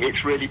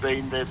it's really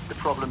been the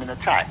problem in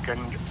attack. And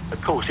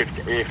of course,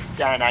 if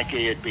Dan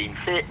Agee had been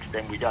fit,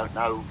 then we don't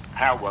know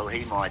how well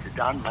he might have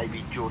done.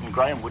 Maybe Jordan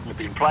Graham wouldn't have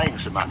been playing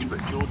so much, but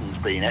Jordan's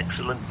been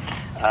excellent,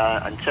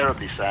 and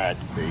terribly sad,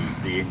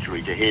 the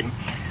injury to him.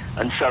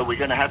 And so we're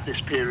going to have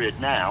this period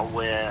now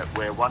where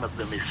one of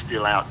them is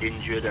still out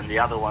injured and the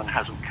other one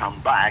hasn't come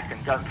back.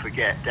 And don't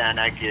forget, Dan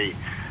Agee,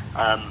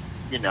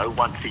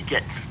 once he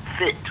gets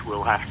fit,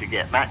 will have to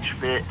get match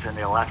fit, and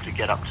he'll have to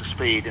get up to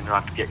speed, and he'll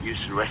have to get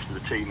used to the rest of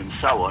the team and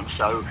so on.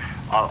 So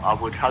I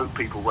would hope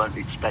people won't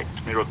expect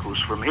miracles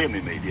from him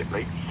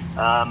immediately.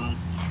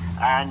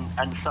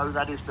 And so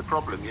that is the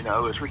problem.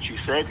 As Richie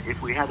said,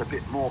 if we had a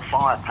bit more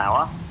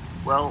firepower,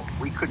 well,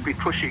 we could be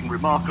pushing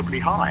remarkably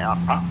high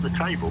up the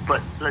table.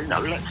 But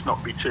let's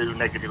not be too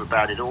negative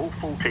about it all.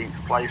 14th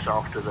place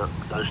after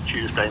those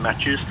Tuesday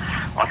matches,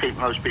 I think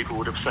most people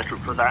would have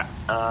settled for that.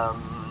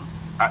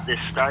 At this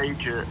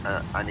stage,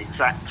 an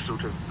exact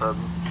sort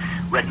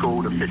of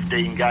record of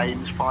 15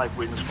 games, 5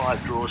 wins,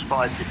 5 draws,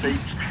 5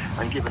 defeats,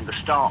 and given the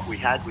start we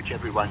had, which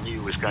everyone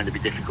knew was going to be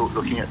difficult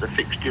looking at the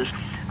fixtures,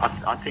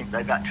 I think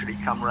they've actually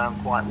come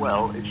around quite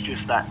well. It's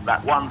just that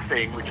one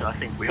thing, which I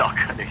think we are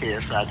going to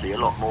hear, sadly, a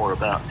lot more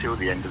about till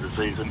the end of the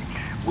season.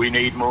 We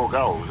need more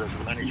goals, as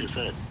the manager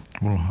said.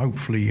 Well,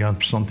 hopefully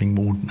something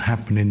will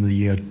happen in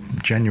the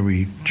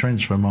January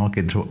transfer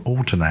market to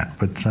alter that.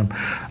 But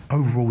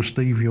overall,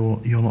 Steve,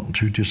 you're not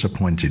too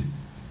disappointed.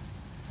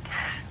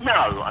 No,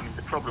 I mean,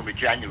 the problem with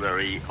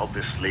January,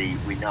 obviously,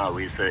 we know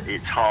is that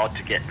it's hard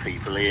to get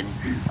people in.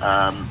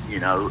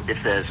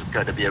 If there's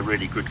going to be a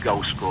really good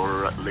goal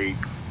scorer at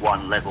League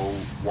One level,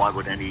 why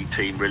would any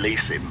team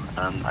release him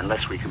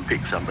unless we can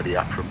pick somebody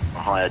up from a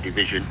higher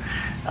division?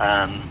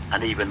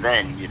 And even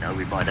then,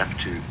 we might have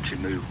to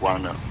move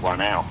one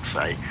out,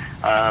 say.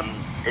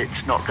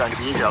 It's not going to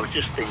be easy. I was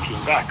just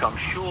thinking back. I'm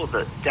sure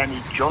that Danny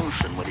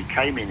Johnson, when he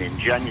came in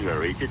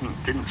January,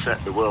 didn't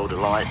set the world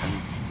alight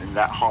in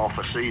that half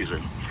a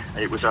season.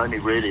 It was only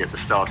really at the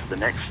start of the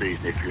next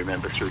season, if you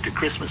remember, through to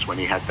Christmas, when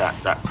he had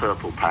that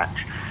purple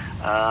patch.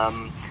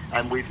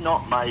 And we've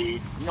not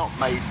made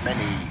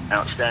many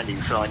outstanding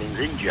signings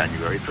in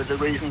January for the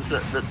reasons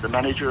that the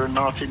manager and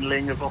Martin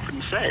Ling have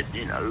often said.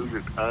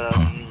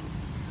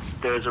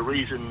 There's a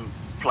reason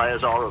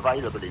players are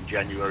available in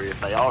January if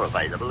they are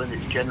available, and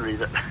it's generally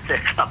that their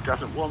club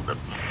doesn't want them,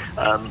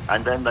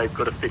 and then they've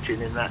got to fit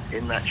in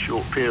that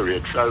short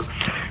period. So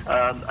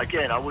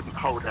again, I wouldn't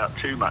hold out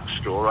too much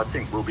store. I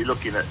think we'll be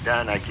looking at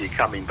Dan Agee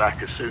coming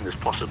back as soon as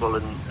possible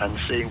and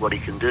seeing what he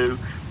can do.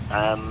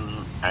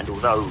 And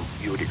although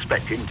you would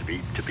expect him to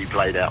be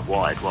played out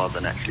wide rather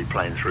than actually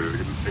playing through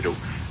the middle,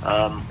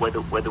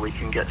 whether we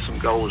can get some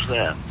goals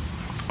there.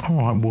 All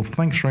right, well,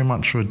 thanks very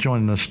much for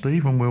joining us,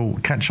 Steve, and we'll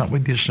catch up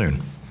with you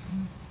soon.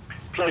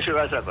 Pleasure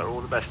as ever. All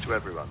the best to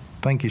everyone.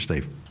 Thank you,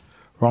 Steve.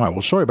 Right,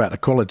 well, sorry about the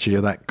quality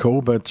of that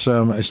call, but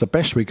it's the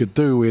best we could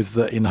do with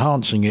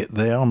enhancing it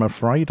there, I'm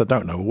afraid. I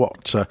don't know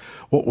what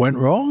went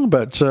wrong,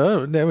 but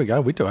there we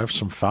go. We do have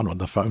some fun on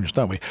the phones,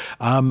 don't we?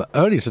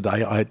 Earlier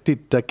today, I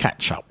did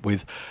catch up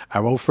with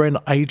our old friend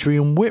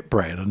Adrian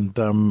Whitbread,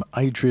 and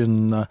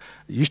Adrian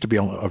used to be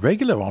a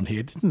regular on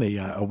here, didn't he,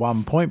 at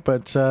one point?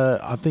 But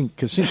I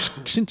think since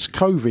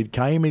COVID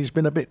came, he's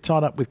been a bit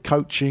tied up with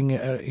coaching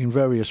in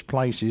various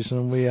places,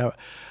 and we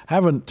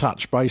haven't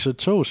touched base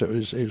at all. So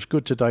it was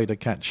good today to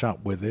catch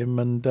up with him.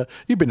 And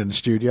you've been in the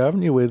studio,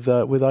 haven't you, with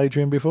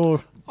Adrian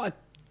before? I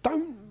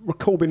don't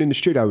recall being in the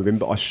studio with him,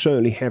 but I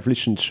certainly have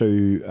listened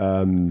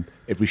to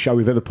every show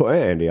we've ever put out,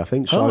 Andy, I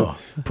think. So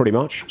pretty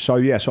much. So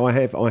yes, I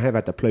have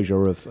had the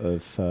pleasure of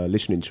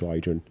listening to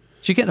Adrian.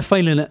 Do you get the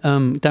feeling that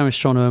Darin's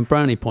trying to earn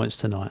brownie points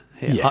tonight?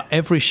 Yeah.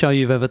 Every show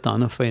you've ever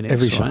done at Phoenix,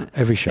 every show,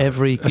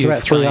 that's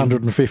about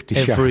 350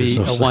 shows. Every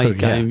away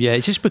game, yeah.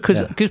 It's just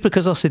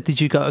because I said, did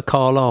you go to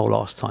Carlisle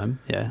last time?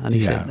 Yeah, and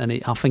he said,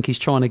 I think he's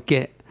trying to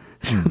get.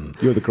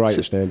 You're the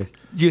greatest, Andy.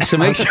 You're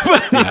some extra.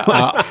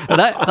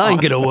 That ain't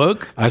going to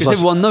work because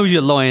everyone knows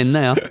you're lying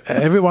now.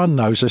 Everyone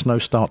knows there's no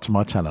start to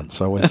my talent,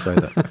 so I always say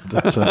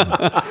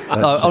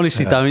that.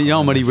 Honestly, Darin,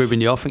 I'm only ribbing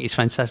you. I think it's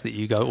fantastic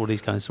you go to all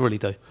these games. I really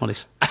do,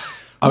 honest.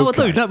 No, I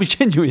do. That was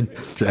genuine.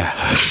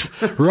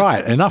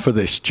 Right, enough of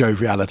this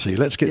joviality.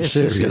 Let's get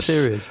serious. Let's get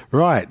serious.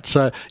 Right,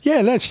 so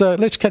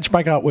let's catch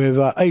back up with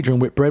Adrian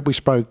Whitbread. We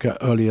spoke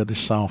earlier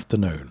this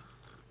afternoon.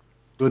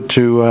 Good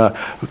to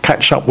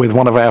catch up with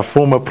one of our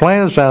former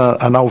players,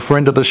 an old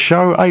friend of the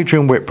show,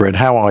 Adrian Whitbread.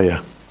 How are you?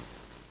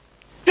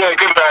 Yeah,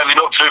 good, Andy.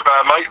 Not too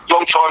bad, mate.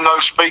 Long time no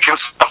speak, and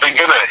I think,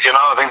 isn't it?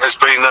 I think there's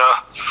been.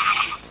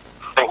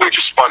 I think we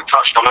just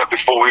touched on it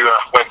before we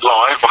went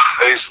live,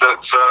 is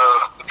that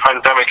the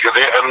pandemic hit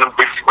it, and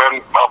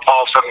when our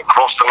paths hadn't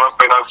crossed, and I've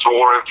been over to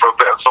Orient for a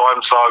bit of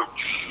time, so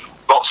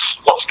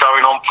lots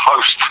going on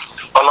post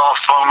the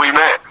last time we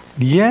met.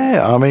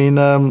 Yeah, I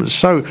mean,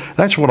 so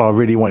that's what I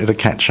really wanted to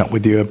catch up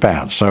with you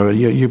about. So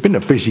you've been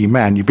a busy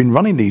man. You've been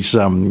running these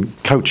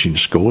coaching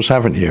schools,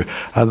 haven't you?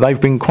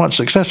 They've been quite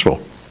successful.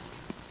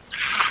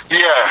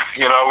 Yeah,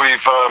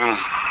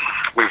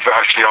 we've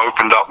actually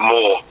opened up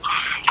more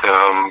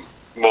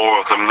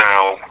of them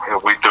now.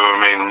 We do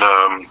them in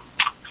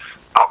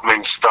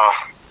Minster,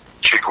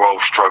 Chigwell,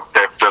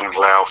 Debden,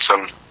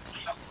 Loughton.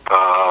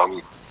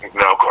 We've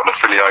now got an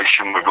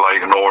affiliation with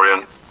Leyton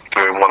Orient,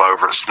 doing one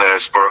over at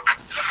Snaresbrook,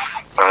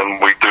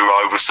 and we do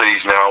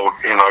overseas now,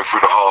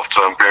 through the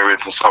half-term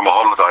periods and summer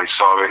holidays.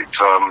 So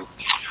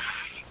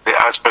it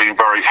has been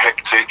very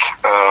hectic,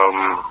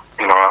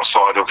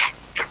 outside of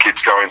the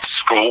kids going to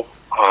school.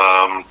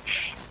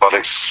 But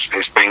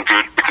it's been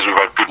good because we've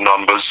had good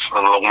numbers,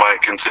 and long may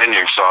it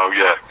continue. So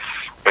yeah,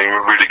 been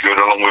really good,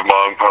 along with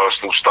my own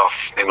personal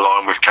stuff in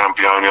line with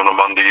Campione on a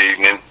Monday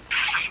evening.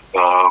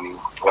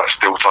 That's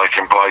still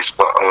taking place,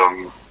 but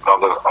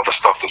other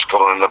stuff that's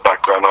gone on in the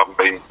background. I haven't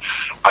been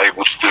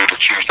able to do the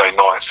Tuesday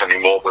nights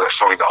anymore, but that's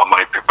something that I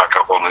may pick back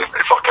up on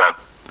if I can.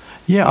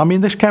 Yeah, I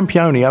mean, this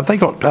Campione, have they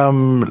got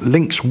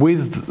links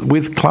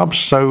with clubs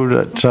so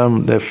that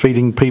they're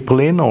feeding people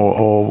in,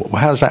 or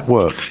how does that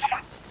work?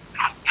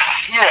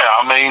 Yeah,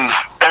 I mean,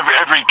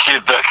 every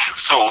kid that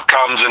sort of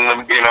comes and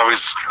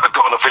is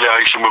got an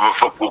affiliation with a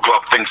football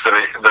club thinks that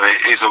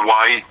it is a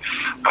way.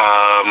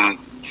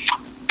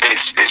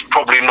 It's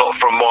probably not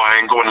from my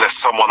angle unless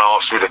someone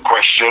asks me the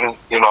question.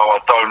 I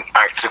don't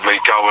actively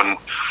go and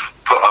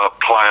put a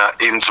player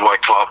into a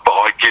club, but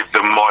I give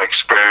them my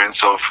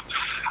experience of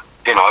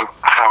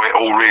how it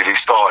all really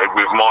started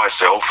with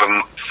myself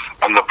and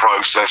the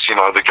process.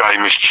 The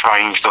game has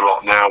changed a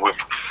lot now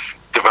with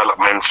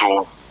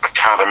developmental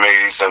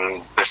academies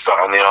and this,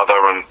 that and the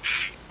other, and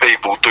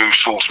people do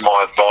source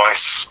my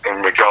advice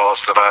in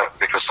regards to that,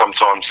 because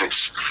sometimes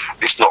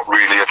it's not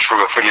really a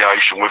true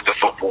affiliation with the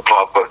football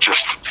club, but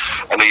just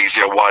an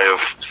easier way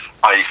of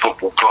a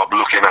football club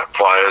looking at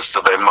players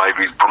to then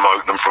maybe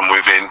promote them from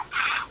within,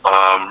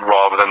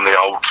 rather than the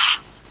old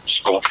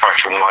school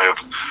fashion way of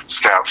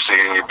scout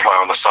seeing you play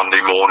on a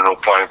Sunday morning or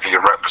playing for your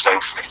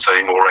representative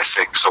team or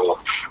Essex or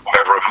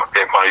whatever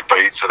it may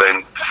be, to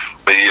then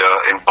be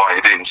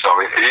invited in. So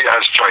it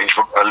has changed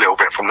a little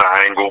bit from that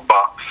angle,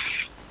 but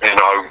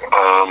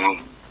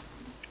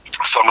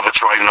some of the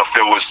training I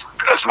feel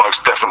has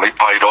most definitely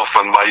paid off,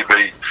 and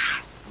maybe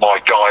my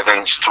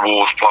guidance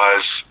towards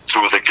players,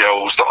 two of the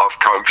girls that I've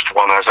coached,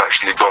 one has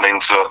actually gone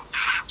into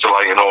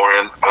Leyton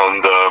Orient,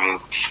 and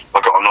I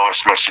got a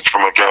nice message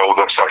from a girl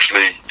that's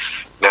actually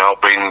now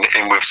been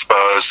in with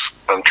Spurs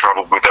and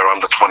travelled with their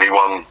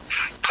under-21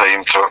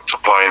 team to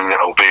play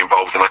or be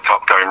involved in a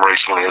cup game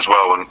recently as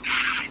well, and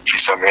she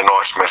sent me a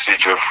nice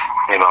message of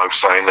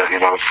saying that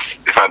if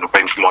it hadn't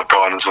been for my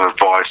guidance and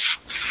advice,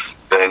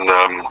 then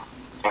a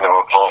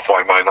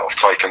pathway may not have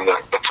taken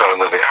the turn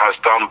that it has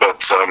done,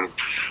 but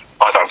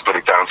I don't put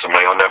it down to me.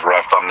 I never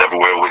have done, never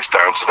will. It's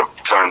down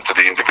to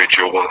the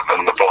individual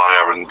and the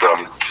player, and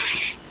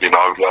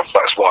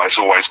that's why it's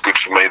always good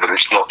for me that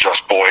it's not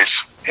just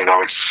boys.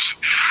 It's,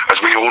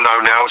 as we all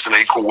know now, it's an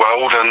equal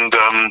world, and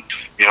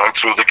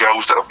two of the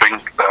girls that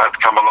had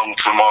come along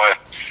to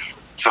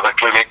the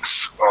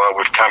clinics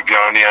with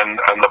Campione and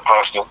the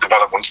personal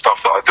development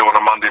stuff that I do on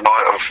a Monday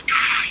night of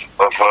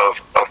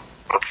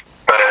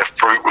bear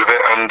fruit with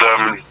it, and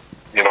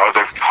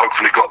they've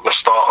hopefully got the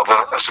start of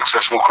a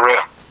successful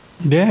career.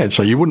 Yeah,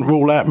 so you wouldn't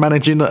rule out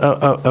managing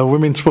a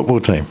women's football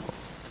team?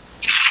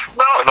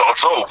 No, not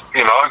at all.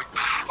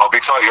 I'll be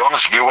totally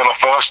honest with you. When I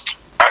first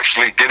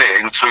actually did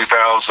it in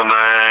 2018-19,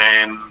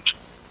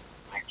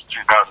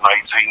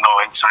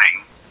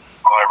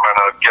 I ran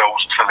a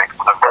girls' clinic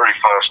for the very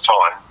first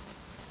time,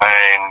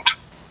 and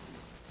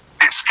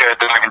it scared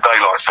the living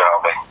daylights out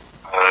of me,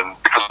 and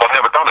because I'd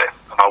never done it,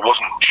 and I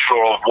wasn't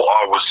sure of what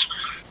I was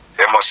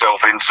getting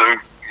myself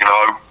into.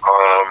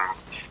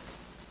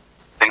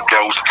 I think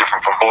girls are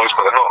different from boys,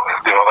 but they're not.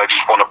 They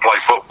just want to play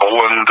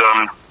football, and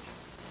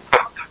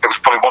it was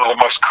probably one of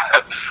the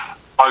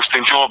most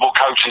enjoyable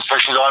coaching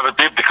sessions I ever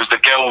did, because the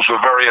girls were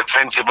very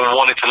attentive and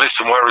wanted to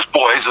listen, whereas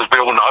boys, as we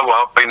all know,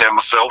 I've been there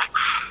myself,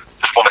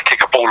 just want to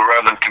kick a ball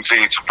around and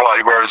continue to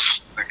play,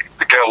 whereas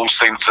the girls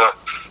seem to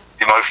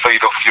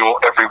feed off your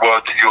every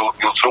word that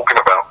you're talking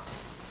about.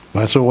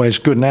 That's always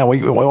good. Now,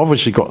 we've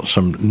obviously got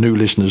some new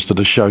listeners to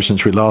the show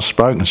since we last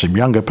spoke, and some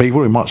younger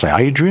people who might say,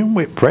 Adrian,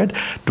 Whitbread,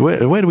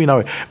 where do we know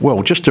it?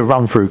 Well, just to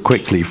run through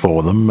quickly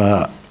for them,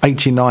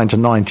 89 to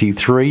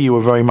 93, you were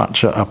very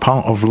much a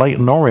part of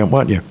Leyton Orient,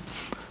 weren't you?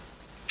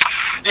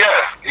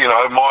 Yeah,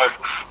 my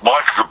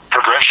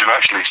progression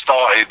actually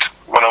started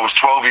when I was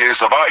 12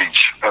 years of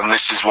age, and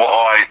this is what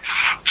I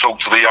talk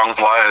to the young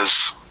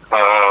players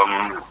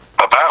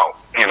about,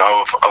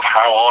 of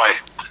how I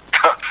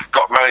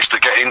managed to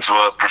get into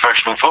a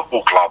professional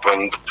football club,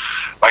 and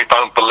they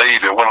don't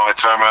believe it when I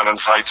turn around and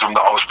say to them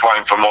that I was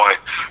playing for my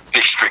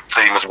district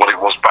team, as what it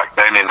was back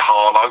then, in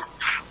Harlow,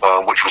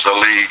 which was a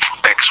League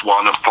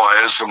X1 of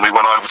players, and we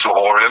went over to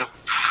Orient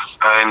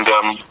and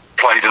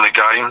played in a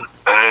game,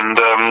 and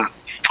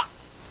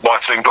my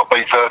team got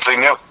beat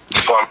 13-0.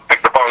 So I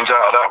picked the bones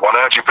out of that one.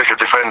 How do you pick a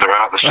defender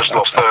out that's just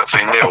lost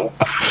 13-0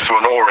 to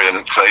an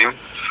Orient team?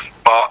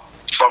 But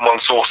someone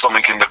saw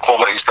something in the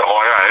qualities that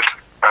I had,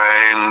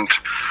 and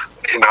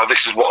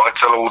this is what I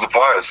tell all the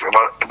players, and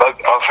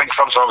I think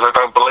sometimes they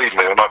don't believe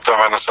me, and I turn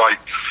around and say,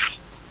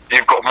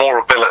 you've got more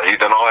ability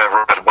than I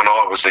ever had when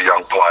I was a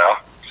young player,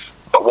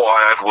 But what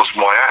I had was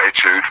my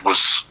attitude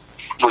was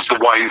the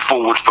way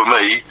forward for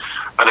me,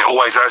 and it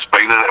always has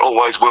been, and it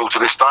always will to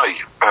this day.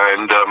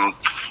 And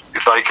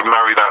if they can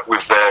marry that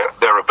with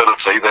their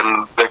ability,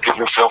 then they've given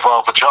themselves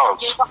half a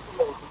chance.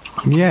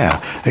 Yeah,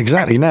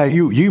 exactly. Now,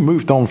 you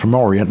moved on from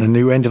Orient and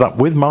you ended up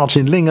with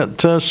Martin Ling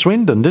at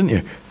Swindon, didn't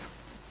you?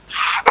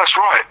 That's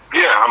right,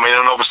 yeah. I mean,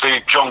 and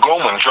obviously John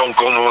Gorman. John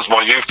Gorman was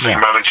my youth team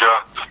manager,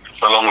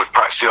 along with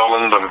Patsy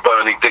Holland and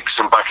Bernie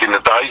Dixon back in the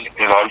day,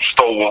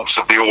 stalwarts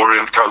of the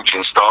Orient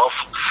coaching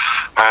staff.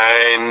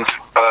 And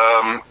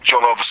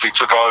John obviously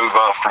took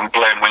over from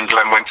Glenn when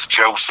Glenn went to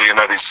Chelsea and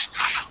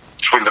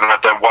Swindon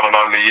had their one and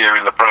only year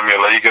in the Premier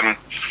League, and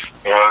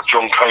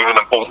John came in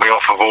and bought me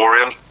off of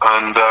Orient,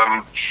 and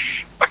I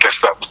guess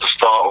that was the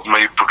start of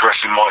me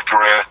progressing my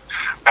career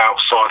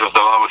outside of the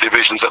lower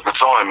divisions at the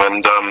time,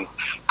 and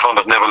kind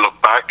of never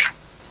looked back,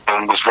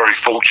 and was very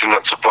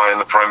fortunate to play in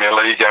the Premier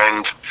League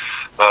and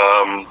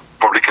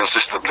probably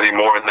consistently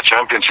more in the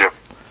Championship.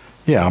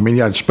 Yeah, I mean,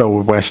 you had a spell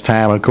with West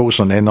Ham, of course,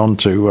 and then on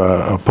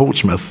to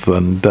Portsmouth,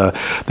 and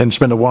then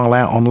spent a while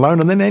out on loan,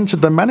 and then entered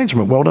the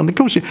management world. And of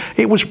course,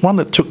 it was one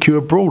that took you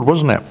abroad,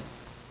 wasn't it?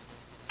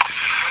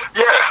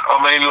 Yeah, I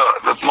mean,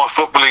 look, my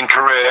footballing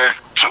career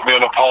took me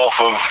on a path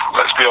of,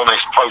 let's be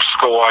honest,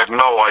 post-school, I had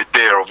no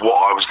idea of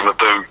what I was going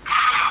to do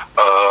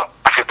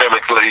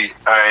academically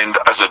and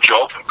as a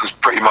job, because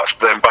pretty much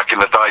then back in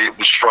the day, it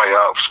was straight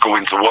out of school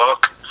into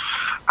work.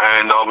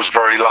 And I was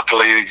very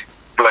luckily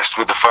blessed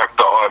with the fact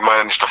that I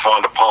managed to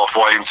find a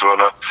pathway into an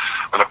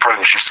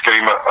apprenticeship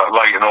scheme at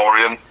Leyton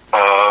Orient,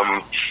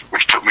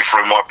 which took me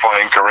through my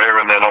playing career.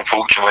 And then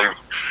unfortunately,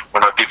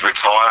 when I did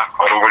retire,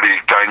 I'd already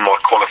gained my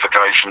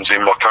qualifications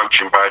in my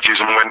coaching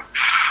badges and went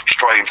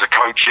straight into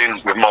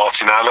coaching with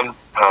Martin Allen.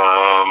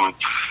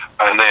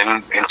 And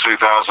then in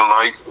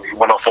 2008,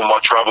 went off on my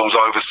travels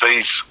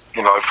overseas,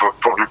 for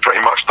probably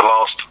pretty much the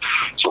last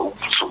sort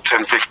of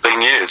 10,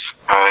 15 years.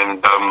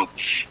 And,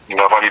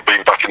 I've only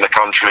been back in the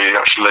country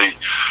actually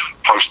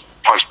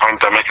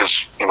post-pandemic,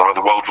 as,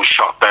 the world was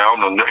shut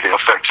down and it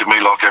affected me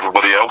like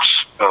everybody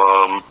else.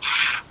 I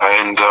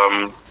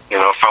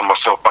found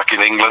myself back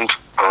in England,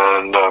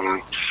 and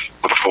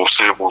for the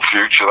foreseeable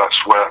future,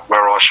 that's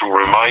where I shall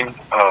remain.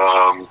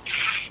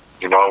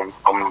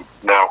 I'm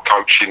now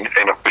coaching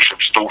in a Bishop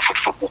Stortford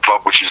Football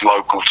Club, which is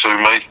local to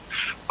me.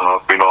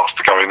 I've been asked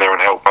to go in there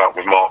and help out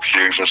with Mark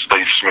Hughes and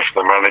Steve Smith,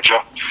 the manager.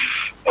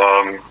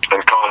 And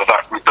kind of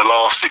that, with the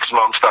last 6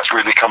 months, that's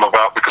really come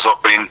about because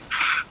I've been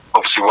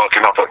obviously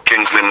working up at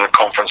Kings Lynn and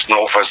Conference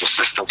North as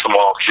assistant to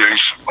Mark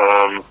Hughes,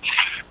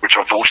 which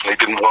unfortunately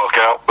didn't work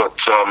out.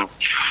 But,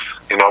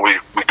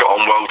 we got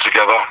on well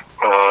together.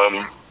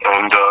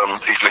 And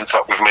he's linked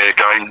up with me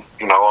again,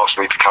 asked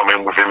me to come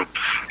in with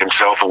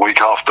himself a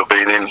week after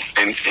being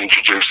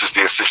introduced as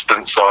the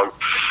assistant. So,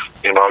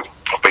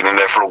 I've been in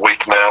there for a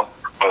week now,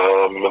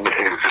 and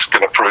it's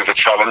going to prove a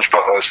challenge,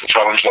 but it's the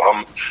challenge that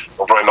I'm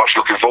very much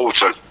looking forward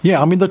to.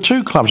 Yeah, I mean, the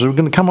two clubs, we're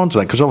going to come on to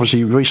that, because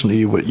obviously recently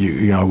you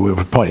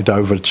were appointed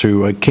over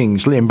to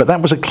Kings Lynn, but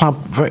that was a club,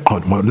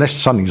 unless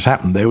something's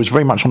happened there, it was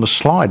very much on the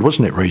slide,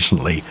 wasn't it,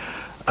 recently?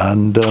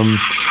 And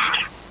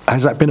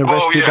has that been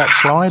arrested, that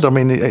slide? I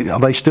mean, are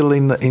they still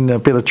in a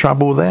bit of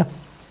trouble there?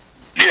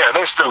 Yeah,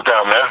 they're still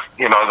down there.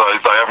 They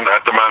haven't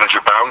had the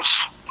manager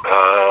bounce.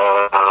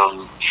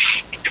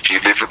 If you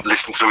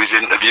listen to his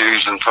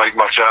interviews and take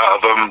much out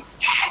of them,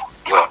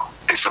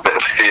 it's a bit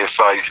of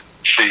hearsay,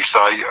 she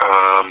say,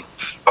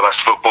 but that's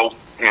football.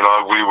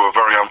 We were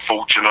very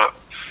unfortunate.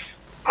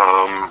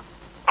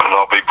 And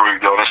I'll be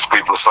brutally honest,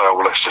 people say, oh,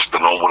 well, that's just the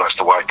normal, that's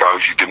the way it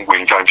goes, you didn't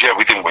win games. Yeah,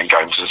 we didn't win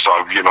games, and so,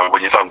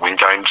 when you don't win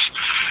games,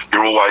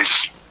 you're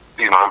always,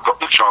 got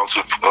the chance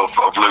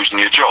of losing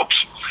your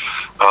jobs.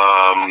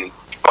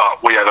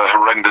 But we had a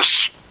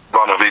horrendous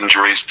run of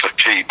injuries to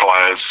key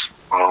players.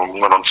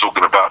 When I'm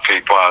talking about key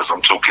players,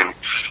 I'm talking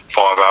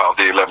 5 out of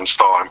the 11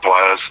 starting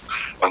players,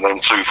 and then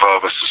 2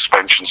 further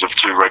suspensions of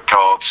 2 red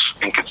cards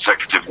in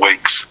consecutive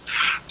weeks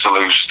to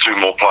lose 2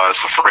 more players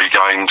for 3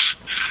 games.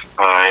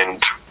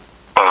 And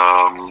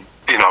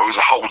it was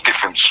a whole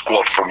different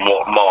squad from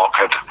what Mark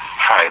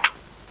had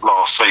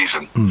last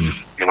season.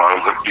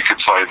 You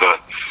could say that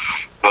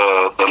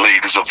the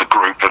leaders of the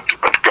group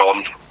had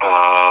gone.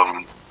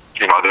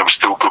 There were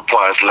still good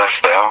players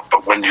left there,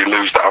 but when you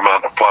lose that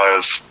amount of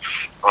players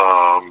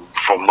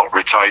from not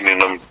retaining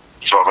them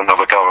to have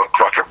another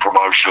crack at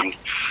promotion,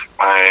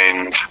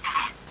 and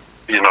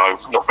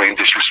not being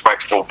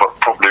disrespectful, but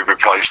probably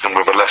replace them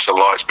with a lesser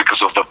lights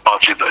because of the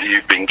budget that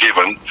you've been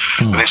given,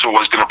 and it's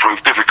always going to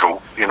prove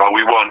difficult.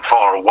 We weren't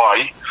far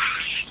away.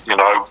 We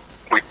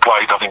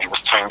played, I think it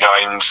was 10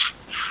 games,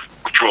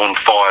 we drawn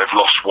 5,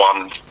 lost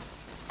 1.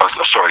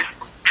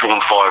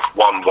 Drawn 5,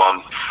 won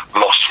 1,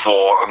 lost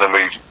 4, and then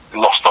we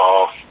lost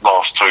our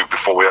last 2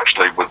 before we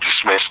actually were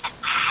dismissed.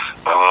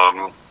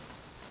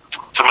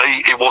 To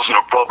me, it wasn't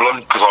a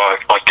problem because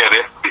I get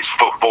it. It's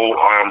football.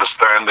 I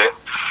understand it.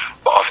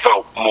 But I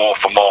felt more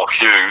for Mark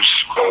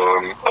Hughes,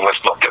 and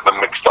let's not get them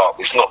mixed up.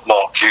 It's not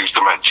Mark Hughes,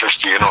 the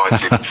Manchester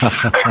United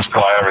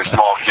ex-player. It's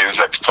Mark Hughes,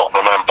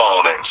 ex-Tottenham and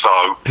Barnet.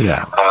 So,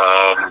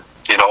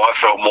 I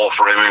felt more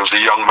for him. He was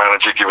a young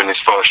manager given his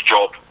first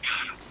job,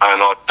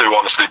 and I do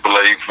honestly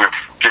believe with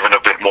given a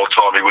bit more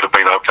time he would have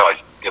been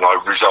okay.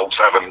 Results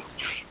haven't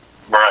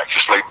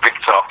miraculously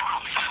picked up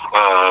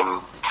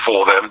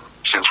for them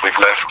since we've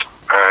left,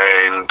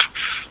 and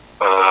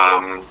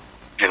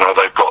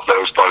they've got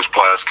those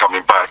players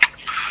coming back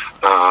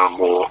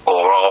or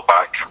are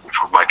back, which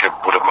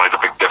would have made a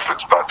big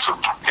difference. But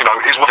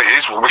it is what it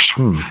is. We wish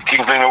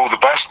Kingsley all the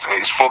best.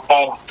 It's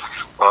football.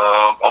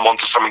 I'm on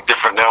to something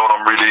different now, and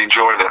I'm really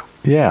enjoying it.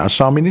 Yeah,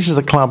 so this is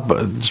the club,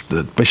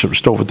 Bishop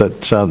Stortford,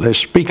 that they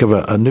speak of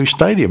a new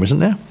stadium, isn't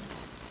there?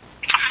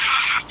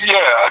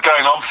 Yeah,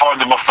 again, I'm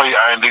finding my feet,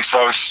 Andy,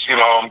 so it's,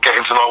 I'm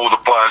getting to know all the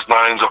players'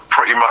 names. I've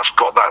pretty much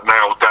got that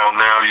nailed down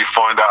now. You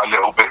find out a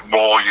little bit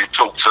more, you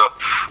talk to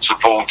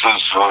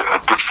supporters. A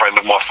good friend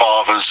of my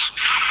father's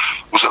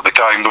was at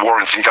the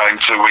Warrington game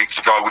 2 weeks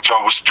ago, which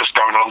I was just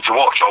going along to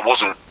watch. I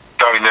wasn't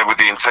going there with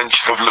the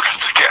intention of looking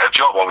to get a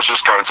job. I was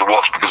just going to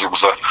watch because it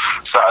was a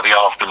Saturday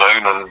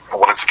afternoon and I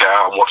wanted to get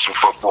out and watch some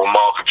football.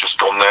 Mark had just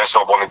gone there,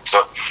 so I wanted to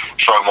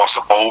show my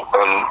support,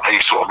 and he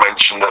sort of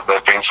mentioned that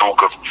there'd been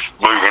talk of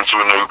moving to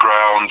a new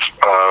ground.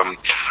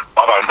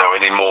 I don't know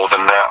any more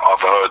than that. I've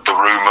heard the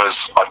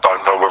rumours. I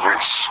don't know whether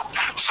it's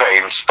set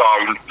in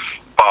stone,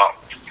 but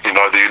the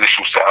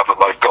initial setup that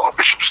they've got at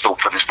Bishop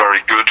Stortford is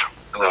very good.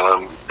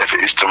 If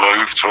it is to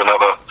move to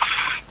another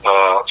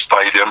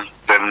stadium,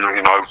 then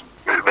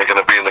they're going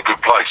to be in a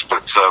good place.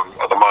 But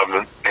at the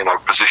moment,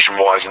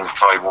 position-wise in the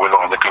table, we're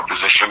not in a good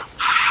position.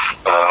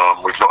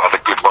 We've not had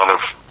a good run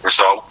of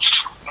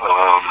results.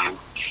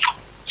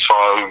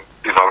 So,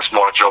 it's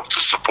my job to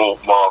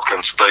support Mark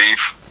and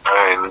Steve.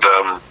 And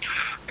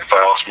if they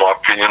ask my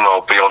opinion,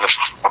 I'll be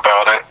honest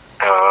about it.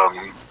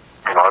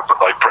 But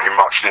they pretty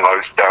much,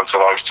 it's down to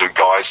those two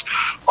guys.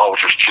 I'll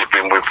just chip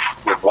in with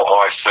what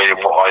I see and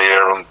what I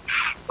hear and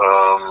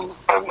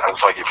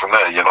take it from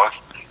there,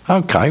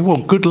 Okay, well,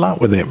 good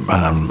luck with it,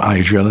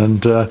 Adrian,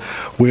 and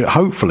we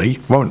hopefully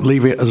won't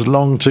leave it as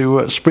long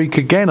to speak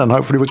again, and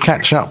hopefully we'll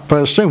catch up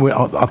soon.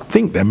 I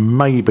think there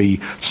may be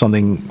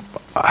something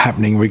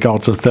happening in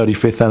regard to the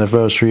 35th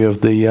anniversary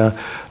of the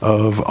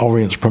of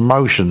Orient's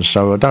promotion,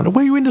 so I don't know,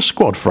 were you in the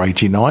squad for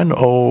 89,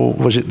 or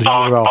was it the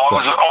year after?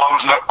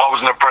 I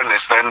was an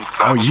apprentice then.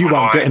 You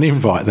won't get an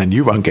invite then,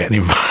 you won't get an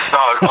invite.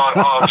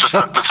 No, I'll just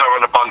have to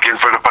turn a bunk in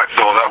through the back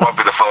door. That won't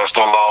be the first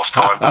or last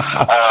time.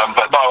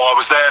 But no, I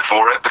was there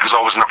for it because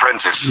I was an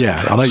apprentice.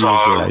 Yeah, I know you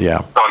was there,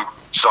 yeah.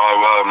 So,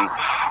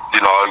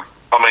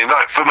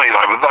 for me,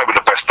 they were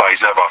the best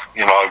days ever.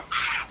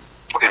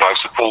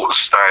 Supporters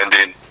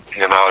standing,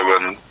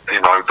 and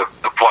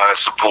the players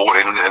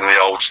supporting in the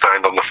old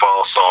stand on the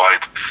far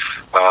side,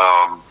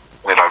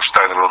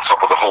 standing on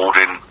top of the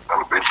hoarding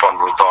in front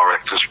of the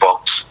director's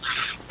box.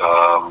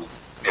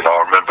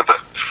 I remember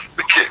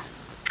the kit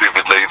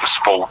vividly, the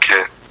sport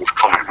kit with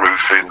comic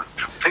roofing.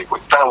 I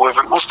don't know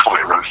whether it was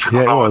comic roofing.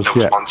 Yeah, it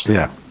was,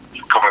 yeah.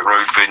 Comic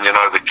roofing,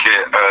 the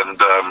kit,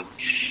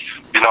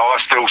 and I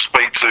still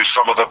speak to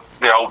some of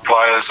the old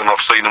players, and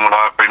I've seen them when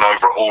I've been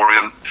over at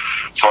Orient,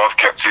 so I've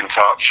kept in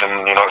touch,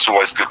 and it's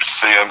always good to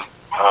see them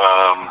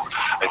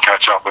and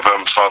catch up with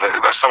them. So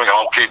that's something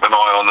I'll keep an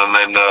eye on, and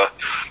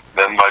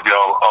then maybe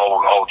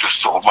I'll just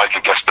sort of make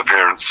a guest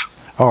appearance.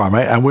 All right,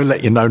 mate, and we'll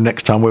let you know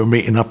next time we're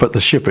meeting up at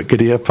the Ship at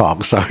Goodyear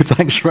Park. So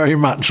thanks very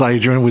much,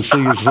 Adrian. We'll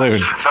see you soon.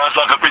 Sounds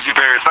like a busy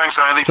period. Thanks,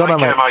 Andy. Take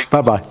care, mate.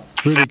 Bye-bye.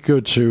 Really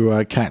good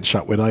to catch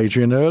up with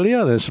Adrian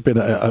earlier. There's been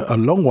a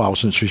long while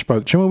since we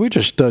spoke to him. We were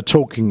just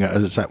talking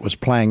as that was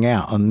playing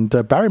out, and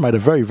Barry made a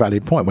very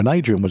valid point. When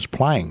Adrian was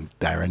playing,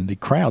 Darin, the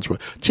crowds were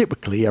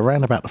typically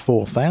around about the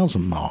 4,000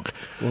 mark.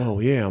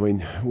 Well, yeah,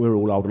 we're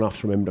all old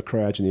enough to remember the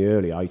crowds in the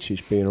early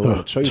 80s being around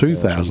the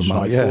 2,000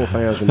 mark, yeah.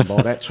 4,000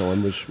 by that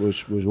time was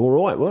all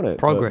right, wasn't it?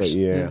 Progress. But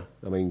yeah,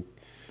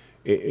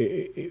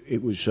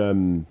 it was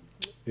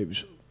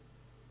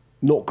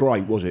not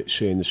great, was it,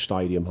 seeing the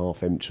stadium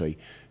half empty?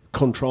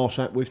 Contrast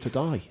that with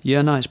today.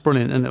 Yeah, no, it's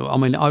brilliant, and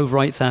over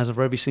 8,000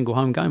 for every single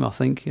home game, I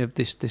think, of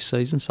this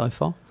season so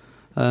far.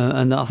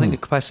 And I think the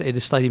capacity of the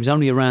stadium is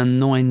only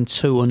around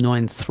 9.2 or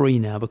 9.3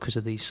 now because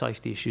of these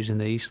safety issues in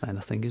the East Stand,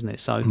 I think, isn't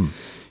it? So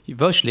you're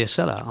virtually a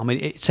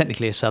sellout. It's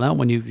technically a sellout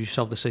when you've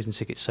sold the season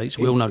ticket seats.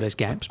 We all know there's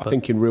gaps. I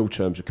think in real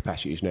terms the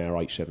capacity is now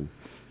 8.7.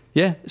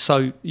 Yeah,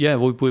 so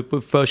we're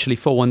virtually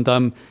full, and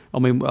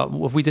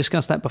have we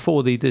discussed that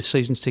before, the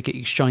season's ticket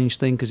exchange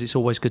thing? Because it's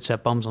always good to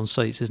have bums on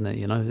seats, isn't it?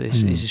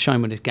 It's a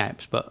shame when there's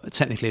gaps, but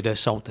technically they're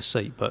sold the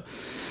seat. But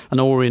and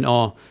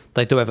Orient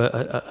they do have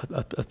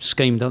a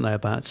scheme, don't they,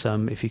 about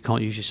if you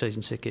can't use your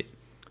season ticket,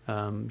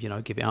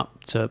 give it up.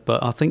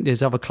 But I think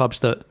there's other clubs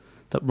that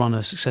run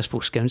a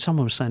successful scheme.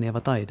 Someone was saying the other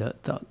day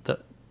that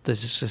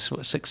there's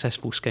a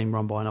successful scheme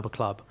run by another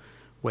club,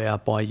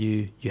 whereby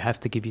you have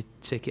to give your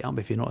ticket up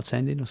if you're not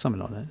attending or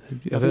something like that.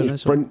 Have you heard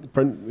of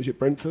that? Is it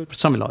Brentford?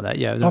 Something like that,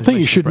 yeah. I think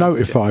you should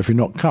notify if you're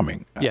not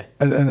coming. Yeah.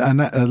 And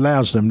that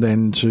allows them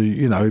then to,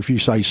 if you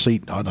say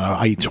seat, I don't know,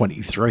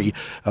 A23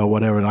 or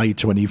whatever, and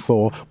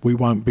A24, we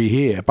won't be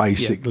here,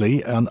 basically.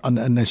 Yeah.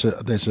 And there's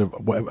a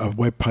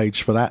web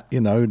page for that,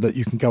 that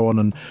you can go on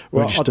and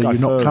register you're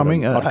not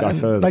coming.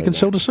 They can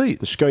sell the seat.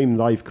 The scheme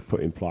they've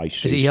put in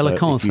place is a yellow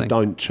card if you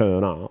don't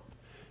turn up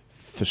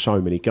for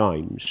so many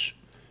games,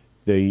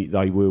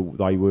 they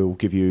will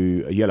give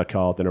you a yellow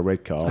card and a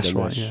red card. That's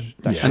right,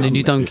 and then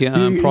you don't get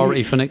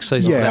priority for next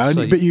season. Yeah,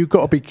 but you've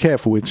got to be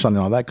careful with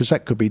something like that, because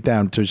that could be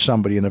down to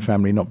somebody in the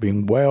family not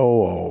being well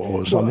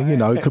or something.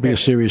 It could be a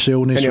serious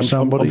illness for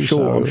somebody.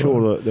 I'm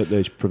sure that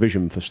there's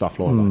provision for stuff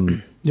like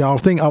that. Yeah, I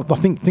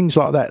think things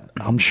like that.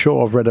 I'm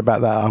sure I've read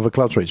about that at other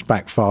clubs where it's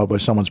backfired, where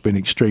someone's been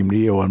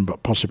extremely ill and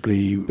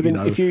possibly. But then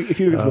if you look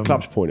at it from the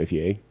club's point of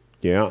view,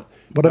 well,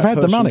 they've had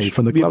the money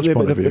from the club's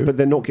point of view, but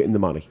they're not getting the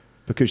money.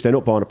 Because they're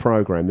not buying a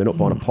programme, they're not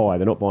buying a pie,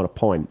 they're not buying a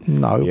pint.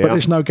 No, but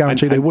there's no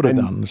guarantee they would have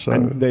done. So.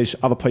 And there's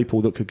other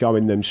people that could go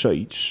in them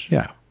seats.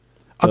 Yeah.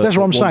 That's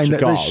what I'm saying.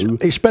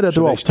 It's better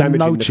to opt to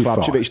notify.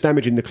 It's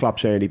damaging the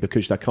clubs, Andy,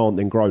 because they can't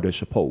then grow their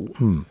support.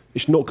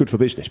 It's not good for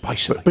business,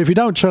 basically. But if you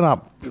don't turn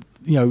up,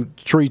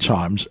 3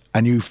 times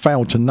and you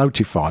fail to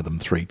notify them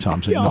 3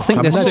 times, I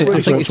think that's it. I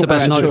think it's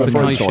about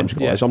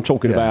notification. I'm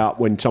talking about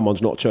when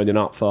someone's not turning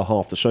up for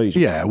half the season.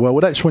 Yeah, well,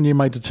 that's when you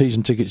made the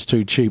season tickets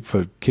too cheap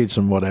for kids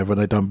and whatever,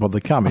 and they don't bother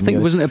coming. I think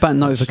it wasn't about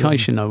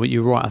notification, though.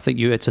 You're right. I think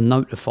you had to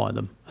notify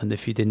them, and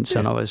if you didn't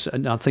turn up,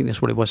 and I think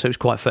that's what it was. So it was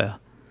quite fair.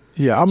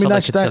 Yeah, I mean,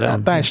 that's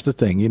the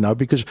thing,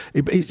 because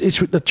it's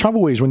the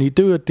trouble is when you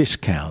do a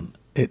discount,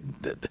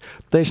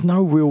 there's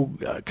no real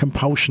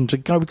compulsion to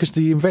go, because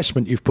the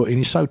investment you've put in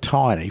is so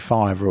tiny,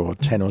 5 or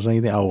 10 or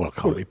something. I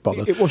can't be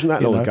bothered. It wasn't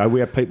that long ago. We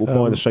had people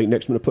buying the seat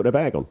next to them to put their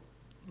bag on.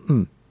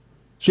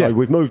 So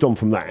we've moved on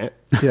from that.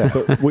 Yeah,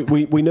 but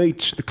we need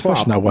the club.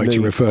 There's no way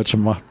to refer to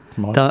my.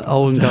 I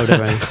wouldn't go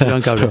there.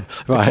 Don't go there.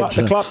 Right,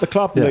 the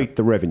club need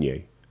the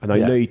revenue. And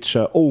they need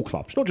to, all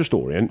clubs, not just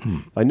Orient,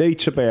 they need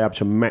to be able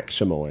to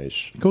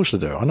maximise. Of course they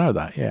do, I know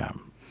that, yeah.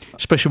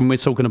 Especially when we're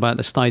talking about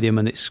the stadium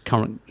and its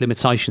current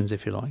limitations,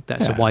 if you like.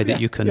 That's a way that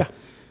you can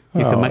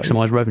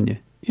maximise revenue.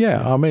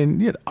 Yeah, I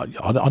mean,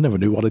 I never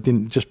knew why they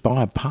didn't just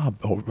buy a pub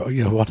or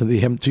one of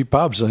the empty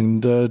pubs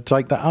and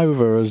take that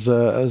over as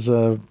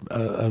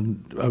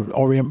an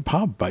Orient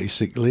pub,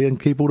 basically,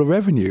 and keep all the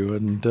revenue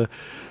and... the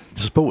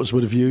supporters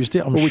would have used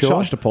it, I'm sure. We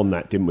touched upon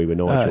that, didn't we, with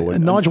Nigel?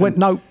 Nigel went,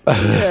 no. Shut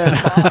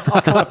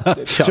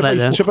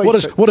that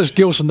down. What does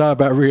Gilson know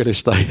about real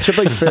estate? To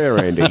be fair,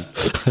 Andy,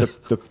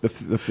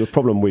 the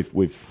problem with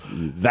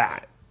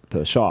that,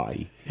 per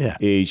se,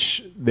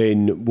 is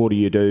then what do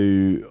you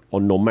do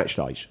on non-match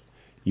days?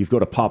 You've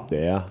got a pub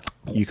there.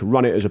 You can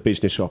run it as a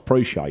business. I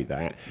appreciate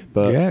that,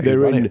 but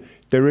they're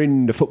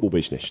in the football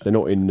business. They're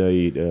not in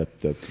the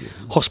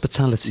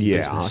hospitality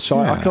business. So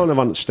I kind of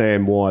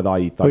understand why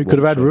they we could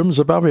have had rooms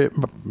above it,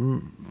 to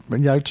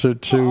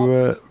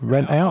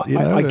rent out.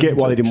 I get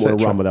why they didn't want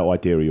to run with that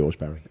idea of yours,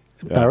 Barry.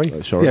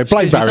 Barry, sorry. Yeah,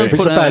 blame Barry. If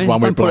it's a bad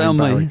one, we blame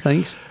Barry. Me,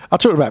 thanks. I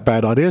talk about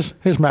bad ideas.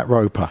 Here's Matt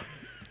Roper.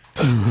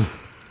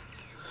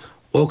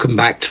 Welcome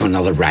back to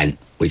another rant.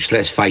 Which,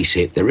 let's face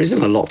it, there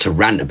isn't a lot to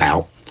rant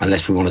about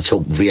unless we want to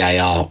talk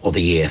VAR or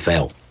the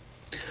EFL.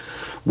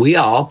 We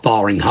are,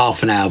 barring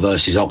half an hour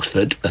versus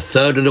Oxford, a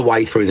third of the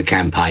way through the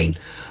campaign,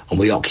 and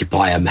we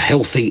occupy a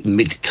healthy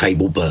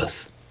mid-table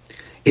berth.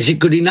 Is it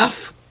good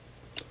enough?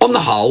 On the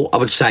whole, I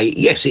would say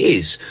yes, it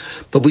is,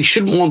 but we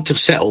shouldn't want to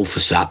settle for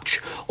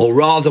such, or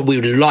rather we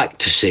would like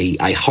to see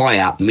a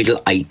higher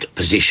middle 8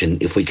 position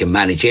if we can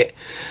manage it,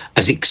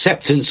 as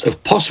acceptance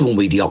of possible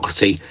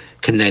mediocrity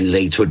can then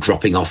lead to a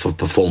dropping off of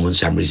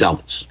performance and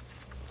results.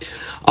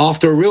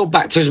 After a real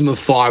baptism of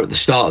fire at the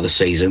start of the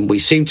season, we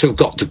seem to have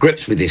got to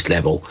grips with this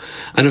level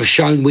and have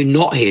shown we're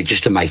not here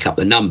just to make up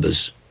the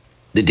numbers.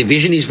 The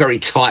division is very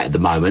tight at the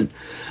moment,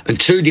 and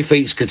 2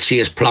 defeats could see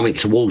us plummet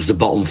towards the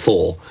bottom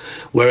 4,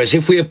 whereas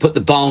if we had put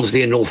the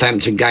Barnsley and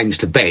Northampton games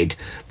to bed,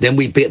 then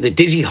we'd be at the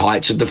dizzy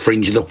heights of the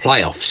fringe of the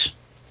playoffs.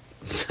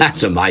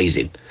 That's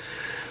amazing.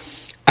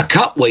 A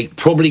cup week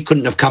probably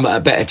couldn't have come at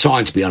a better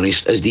time, to be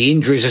honest, as the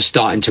injuries are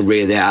starting to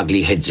rear their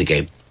ugly heads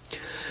again.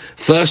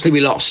 Firstly, we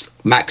lost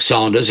Max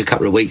Sanders a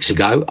couple of weeks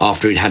ago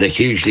after he'd had a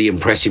hugely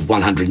impressive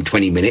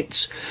 120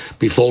 minutes,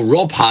 before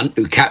Rob Hunt,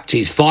 who capped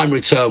his fine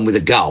return with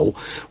a goal,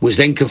 was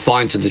then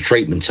confined to the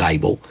treatment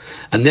table.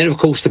 And then, of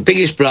course, the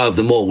biggest blow of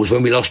them all was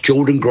when we lost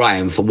Jordan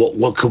Graham for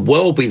what could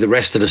well be the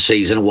rest of the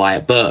season away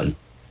at Burton.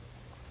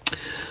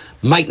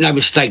 Make no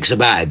mistakes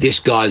about it, this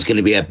guy's going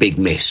to be a big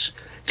miss.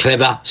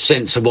 Clever,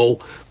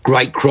 sensible,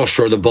 great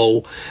crosser of the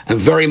ball, and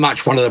very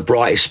much one of the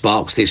brightest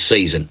sparks this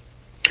season.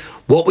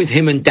 What with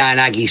him and Dan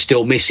Aggie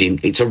still missing,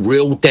 it's a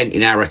real dent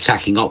in our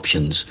attacking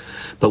options.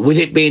 But with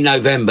it being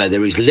November,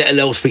 there is little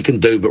else we can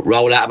do but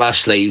roll out of our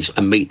sleeves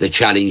and meet the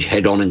challenge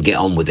head on and get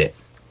on with it.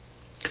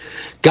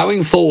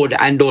 Going forward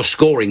and or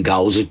scoring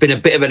goals has been a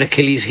bit of an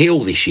Achilles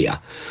heel this year.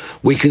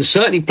 We can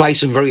certainly play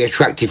some very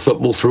attractive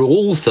football through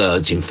all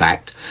thirds, in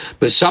fact,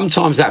 but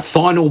sometimes that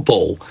final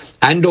ball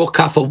and or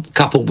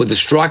coupled with the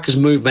striker's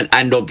movement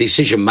and or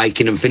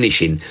decision-making and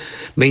finishing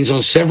means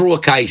on several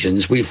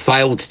occasions we've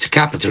failed to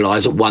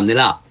capitalise at 1-0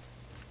 up.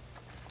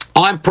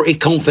 I'm pretty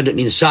confident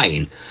in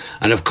saying,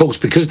 and of course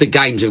because the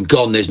games have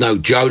gone, there's no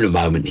Jonah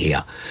moment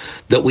here,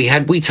 that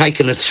had we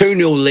taken a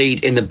 2-0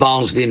 lead in the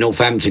Barnsley and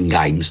Northampton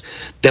games,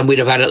 then we'd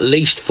have had at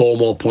least 4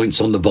 more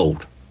points on the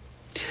board.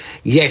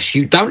 Yes,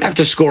 you don't have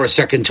to score a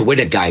second to win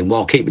a game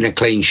while keeping a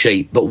clean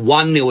sheet, but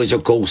 1-0 is,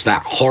 of course,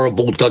 that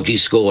horrible, dodgy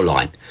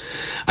scoreline.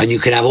 And you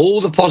can have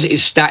all the positive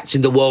stats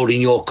in the world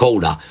in your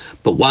corner,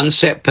 but one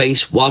set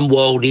piece, one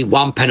worldie,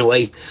 one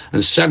penalty,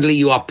 and suddenly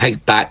you are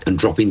pegged back and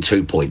dropping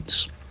 2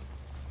 points.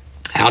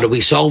 How do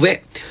we solve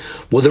it?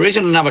 Well, there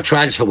isn't another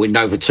transfer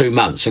window for 2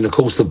 months, and of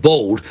course the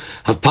board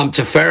have pumped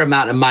a fair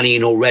amount of money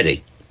in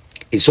already.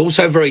 It's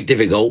also very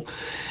difficult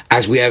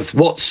as we have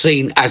what's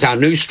seen as our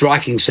new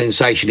striking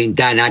sensation in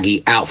Dan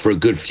Aggie out for a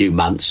good few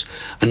months,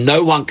 and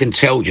no one can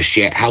tell just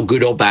yet how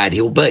good or bad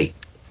he'll be.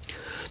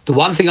 The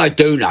one thing I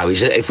do know is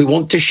that if we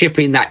want to ship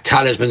in that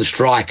talisman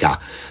striker,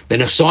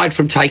 then aside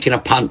from taking a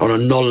punt on a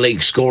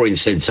non-league scoring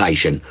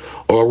sensation,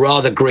 or a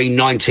rather green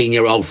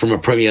 19-year-old from a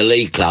Premier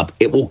League club,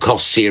 it will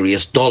cost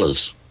serious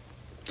dollars.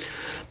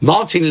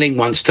 Martin Ling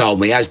once told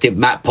me, as did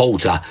Matt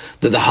Poulter,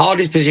 that the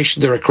hardest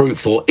position to recruit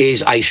for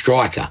is a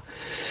striker.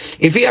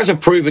 If he has a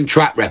proven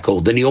track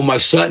record, then he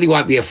almost certainly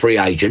won't be a free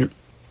agent.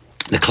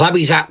 The club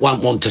he's at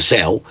won't want to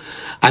sell.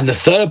 And the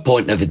third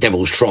point of the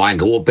Devil's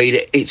Triangle will be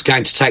that it's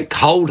going to take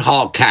cold,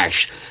 hard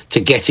cash to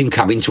get him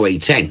coming to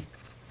E10.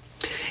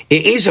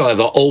 It is,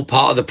 however, all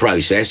part of the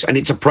process, and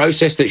it's a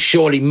process that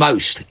surely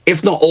most,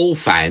 if not all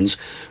fans,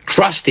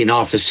 trust in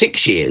after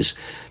 6 years,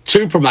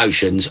 2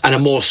 promotions and a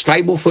more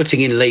stable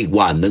footing in League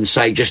One than,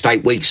 say, just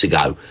 8 weeks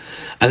ago.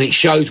 And it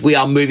shows we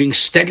are moving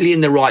steadily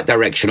in the right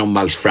direction on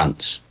most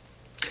fronts.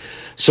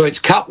 So it's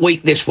Cup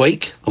week this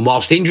week, and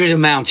whilst injuries are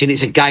mounting,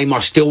 it's a game I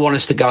still want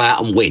us to go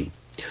out and win.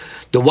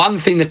 The one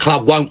thing the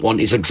club won't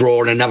want is a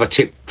draw and another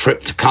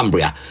trip to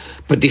Cumbria.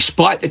 But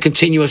despite the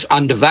continuous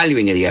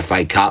undervaluing of the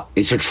FA Cup,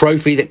 it's a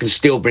trophy that can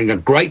still bring a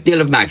great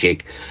deal of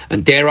magic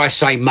and, dare I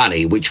say,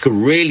 money, which could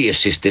really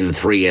assist in a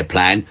 3-year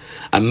plan,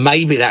 and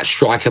maybe that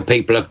striker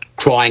people are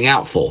crying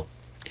out for.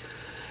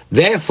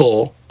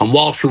 Therefore, and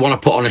whilst we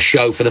want to put on a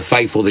show for the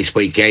faithful this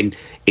weekend,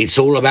 it's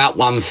all about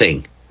one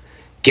thing.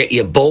 Get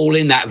your ball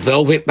in that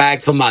velvet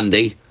bag for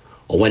Monday,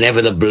 or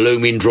whenever the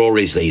blooming draw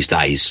is these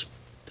days.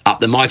 Up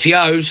the mighty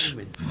O's.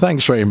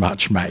 Thanks very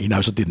much, Matt. He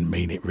knows I didn't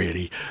mean it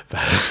really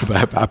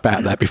about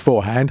that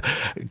beforehand.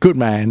 Good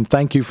man.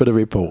 Thank you for the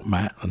report,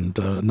 Matt. And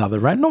another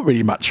rant. Not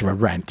really much of a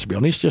rant, to be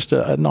honest. Just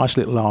a nice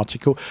little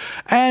article.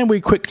 And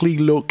we quickly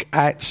look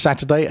at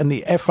Saturday and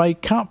the FA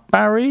Cup.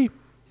 Barry?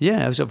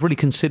 Yeah, it was a really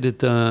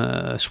considered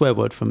swear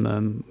word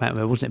from Matt,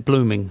 wasn't it?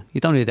 Blooming.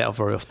 You don't hear that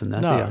very often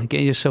now, do you?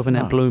 Getting yourself in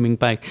that blooming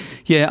bag.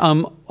 Yeah,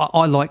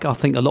 I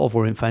think a lot of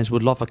Orient fans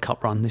would love a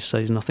cup run this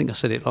season. I think I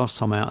said it last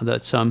time out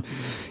that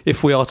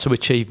if we are to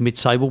achieve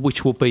mid-table,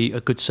 which will be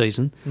a good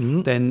season,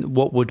 then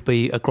what would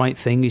be a great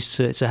thing is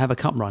to have a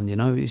cup run. You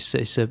know,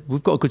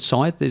 we've got a good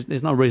side.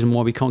 There's no reason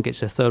why we can't get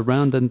to the third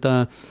round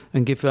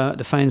and give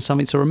the fans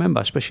something to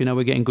remember, especially now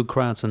we're getting good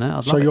crowds and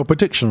that. So your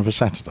prediction for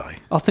Saturday?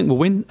 I think we'll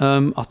win.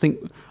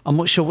 I'm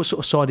not sure what sort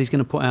of side he's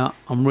going to put out.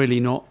 I'm really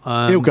not.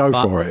 He'll go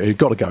for it. He's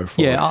got to go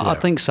for it. Yeah, I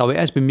think so. It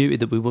has been muted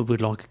that we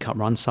would like a cup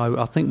run, so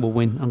I think we'll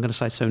win. I'm going to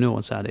say 2-0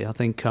 on Saturday. I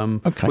think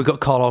we've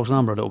got Carlisle's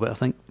number a little bit, I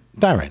think.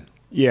 Darin?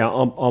 Yeah,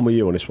 I'm with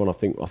you on this one. I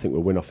think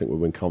we'll win. I think we'll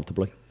win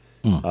comfortably.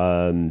 They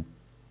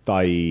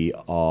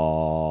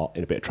are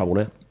in a bit of trouble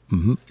now,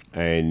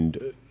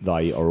 and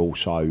they are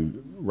also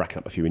racking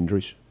up a few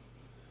injuries.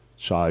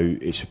 So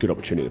it's a good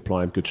opportunity to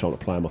play them, good time to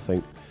play them, I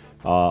think.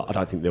 I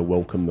don't think they'll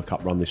welcome the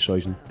cup run this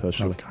season,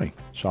 personally. Okay.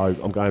 So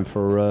I'm going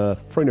for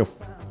 3-0.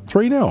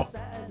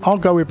 3-0? I'll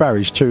go with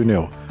Barry's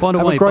 2-0. By the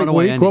Have way, a great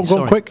week. Andy,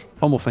 go on, quick.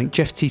 One more thing.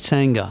 Jeff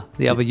Titanga,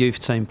 the other youth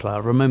team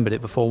player, remembered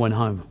it before I went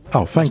home.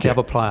 Oh, thank you. The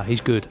other player, he's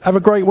good. Have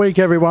a great week,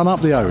 everyone. Up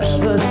the O's.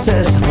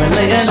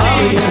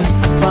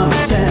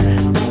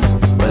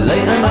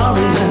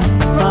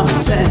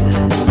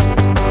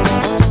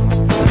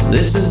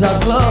 This is our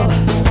club,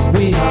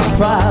 we are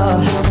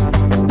proud.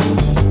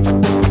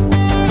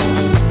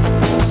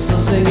 So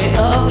sing it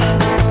up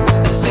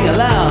and sing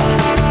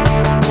aloud.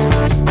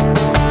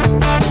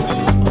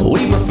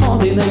 We were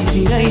formed in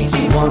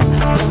 1881.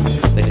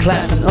 The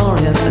Clapton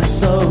Orient had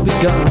so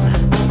begun.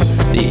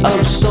 The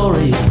old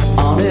story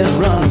on it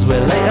runs. We're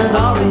Leighton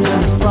Orient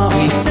from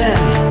E10.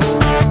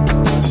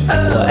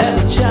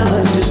 Whatever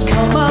challenges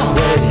come our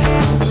way,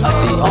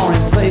 the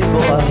Orient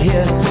faithful are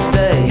here to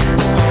stay.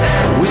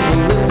 We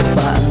will live to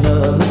fight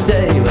another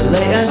day. We're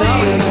Leighton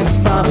Orient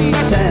from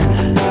E10.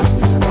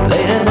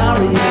 Leighton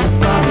Orient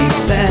from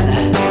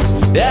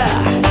E10. Yeah.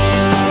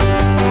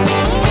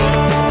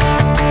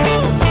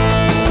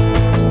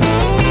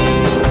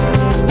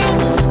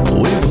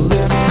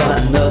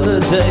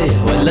 Day,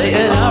 we're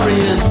Leighton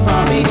Orient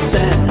from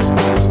E10.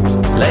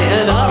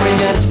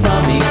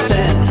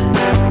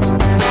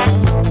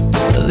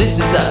 This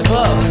is our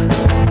club,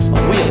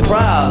 we are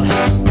proud.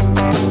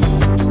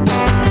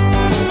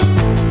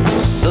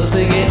 So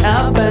sing it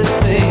up and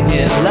sing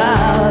it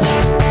loud.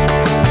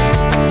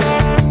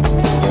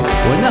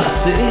 We're not a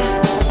city,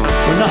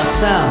 we're not a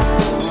town.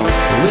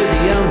 We're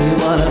the only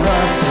one of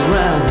us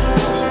around.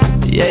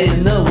 Yeah,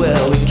 you know where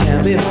we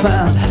can be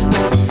found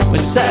when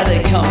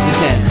Saturday comes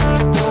again.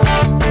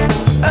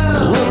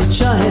 We'll be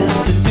trying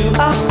to do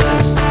our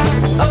best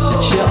to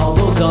cheer all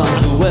those on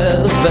who wear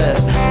the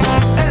vest.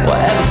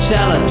 Whatever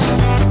challenge,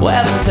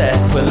 whatever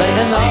test, we're laying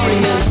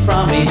Orient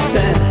from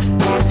E10.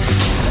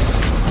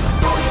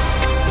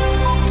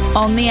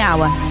 On the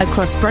hour,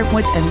 across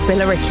Brentwood and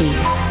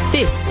Billericay,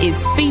 this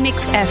is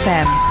Phoenix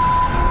FM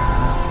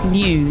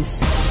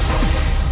News.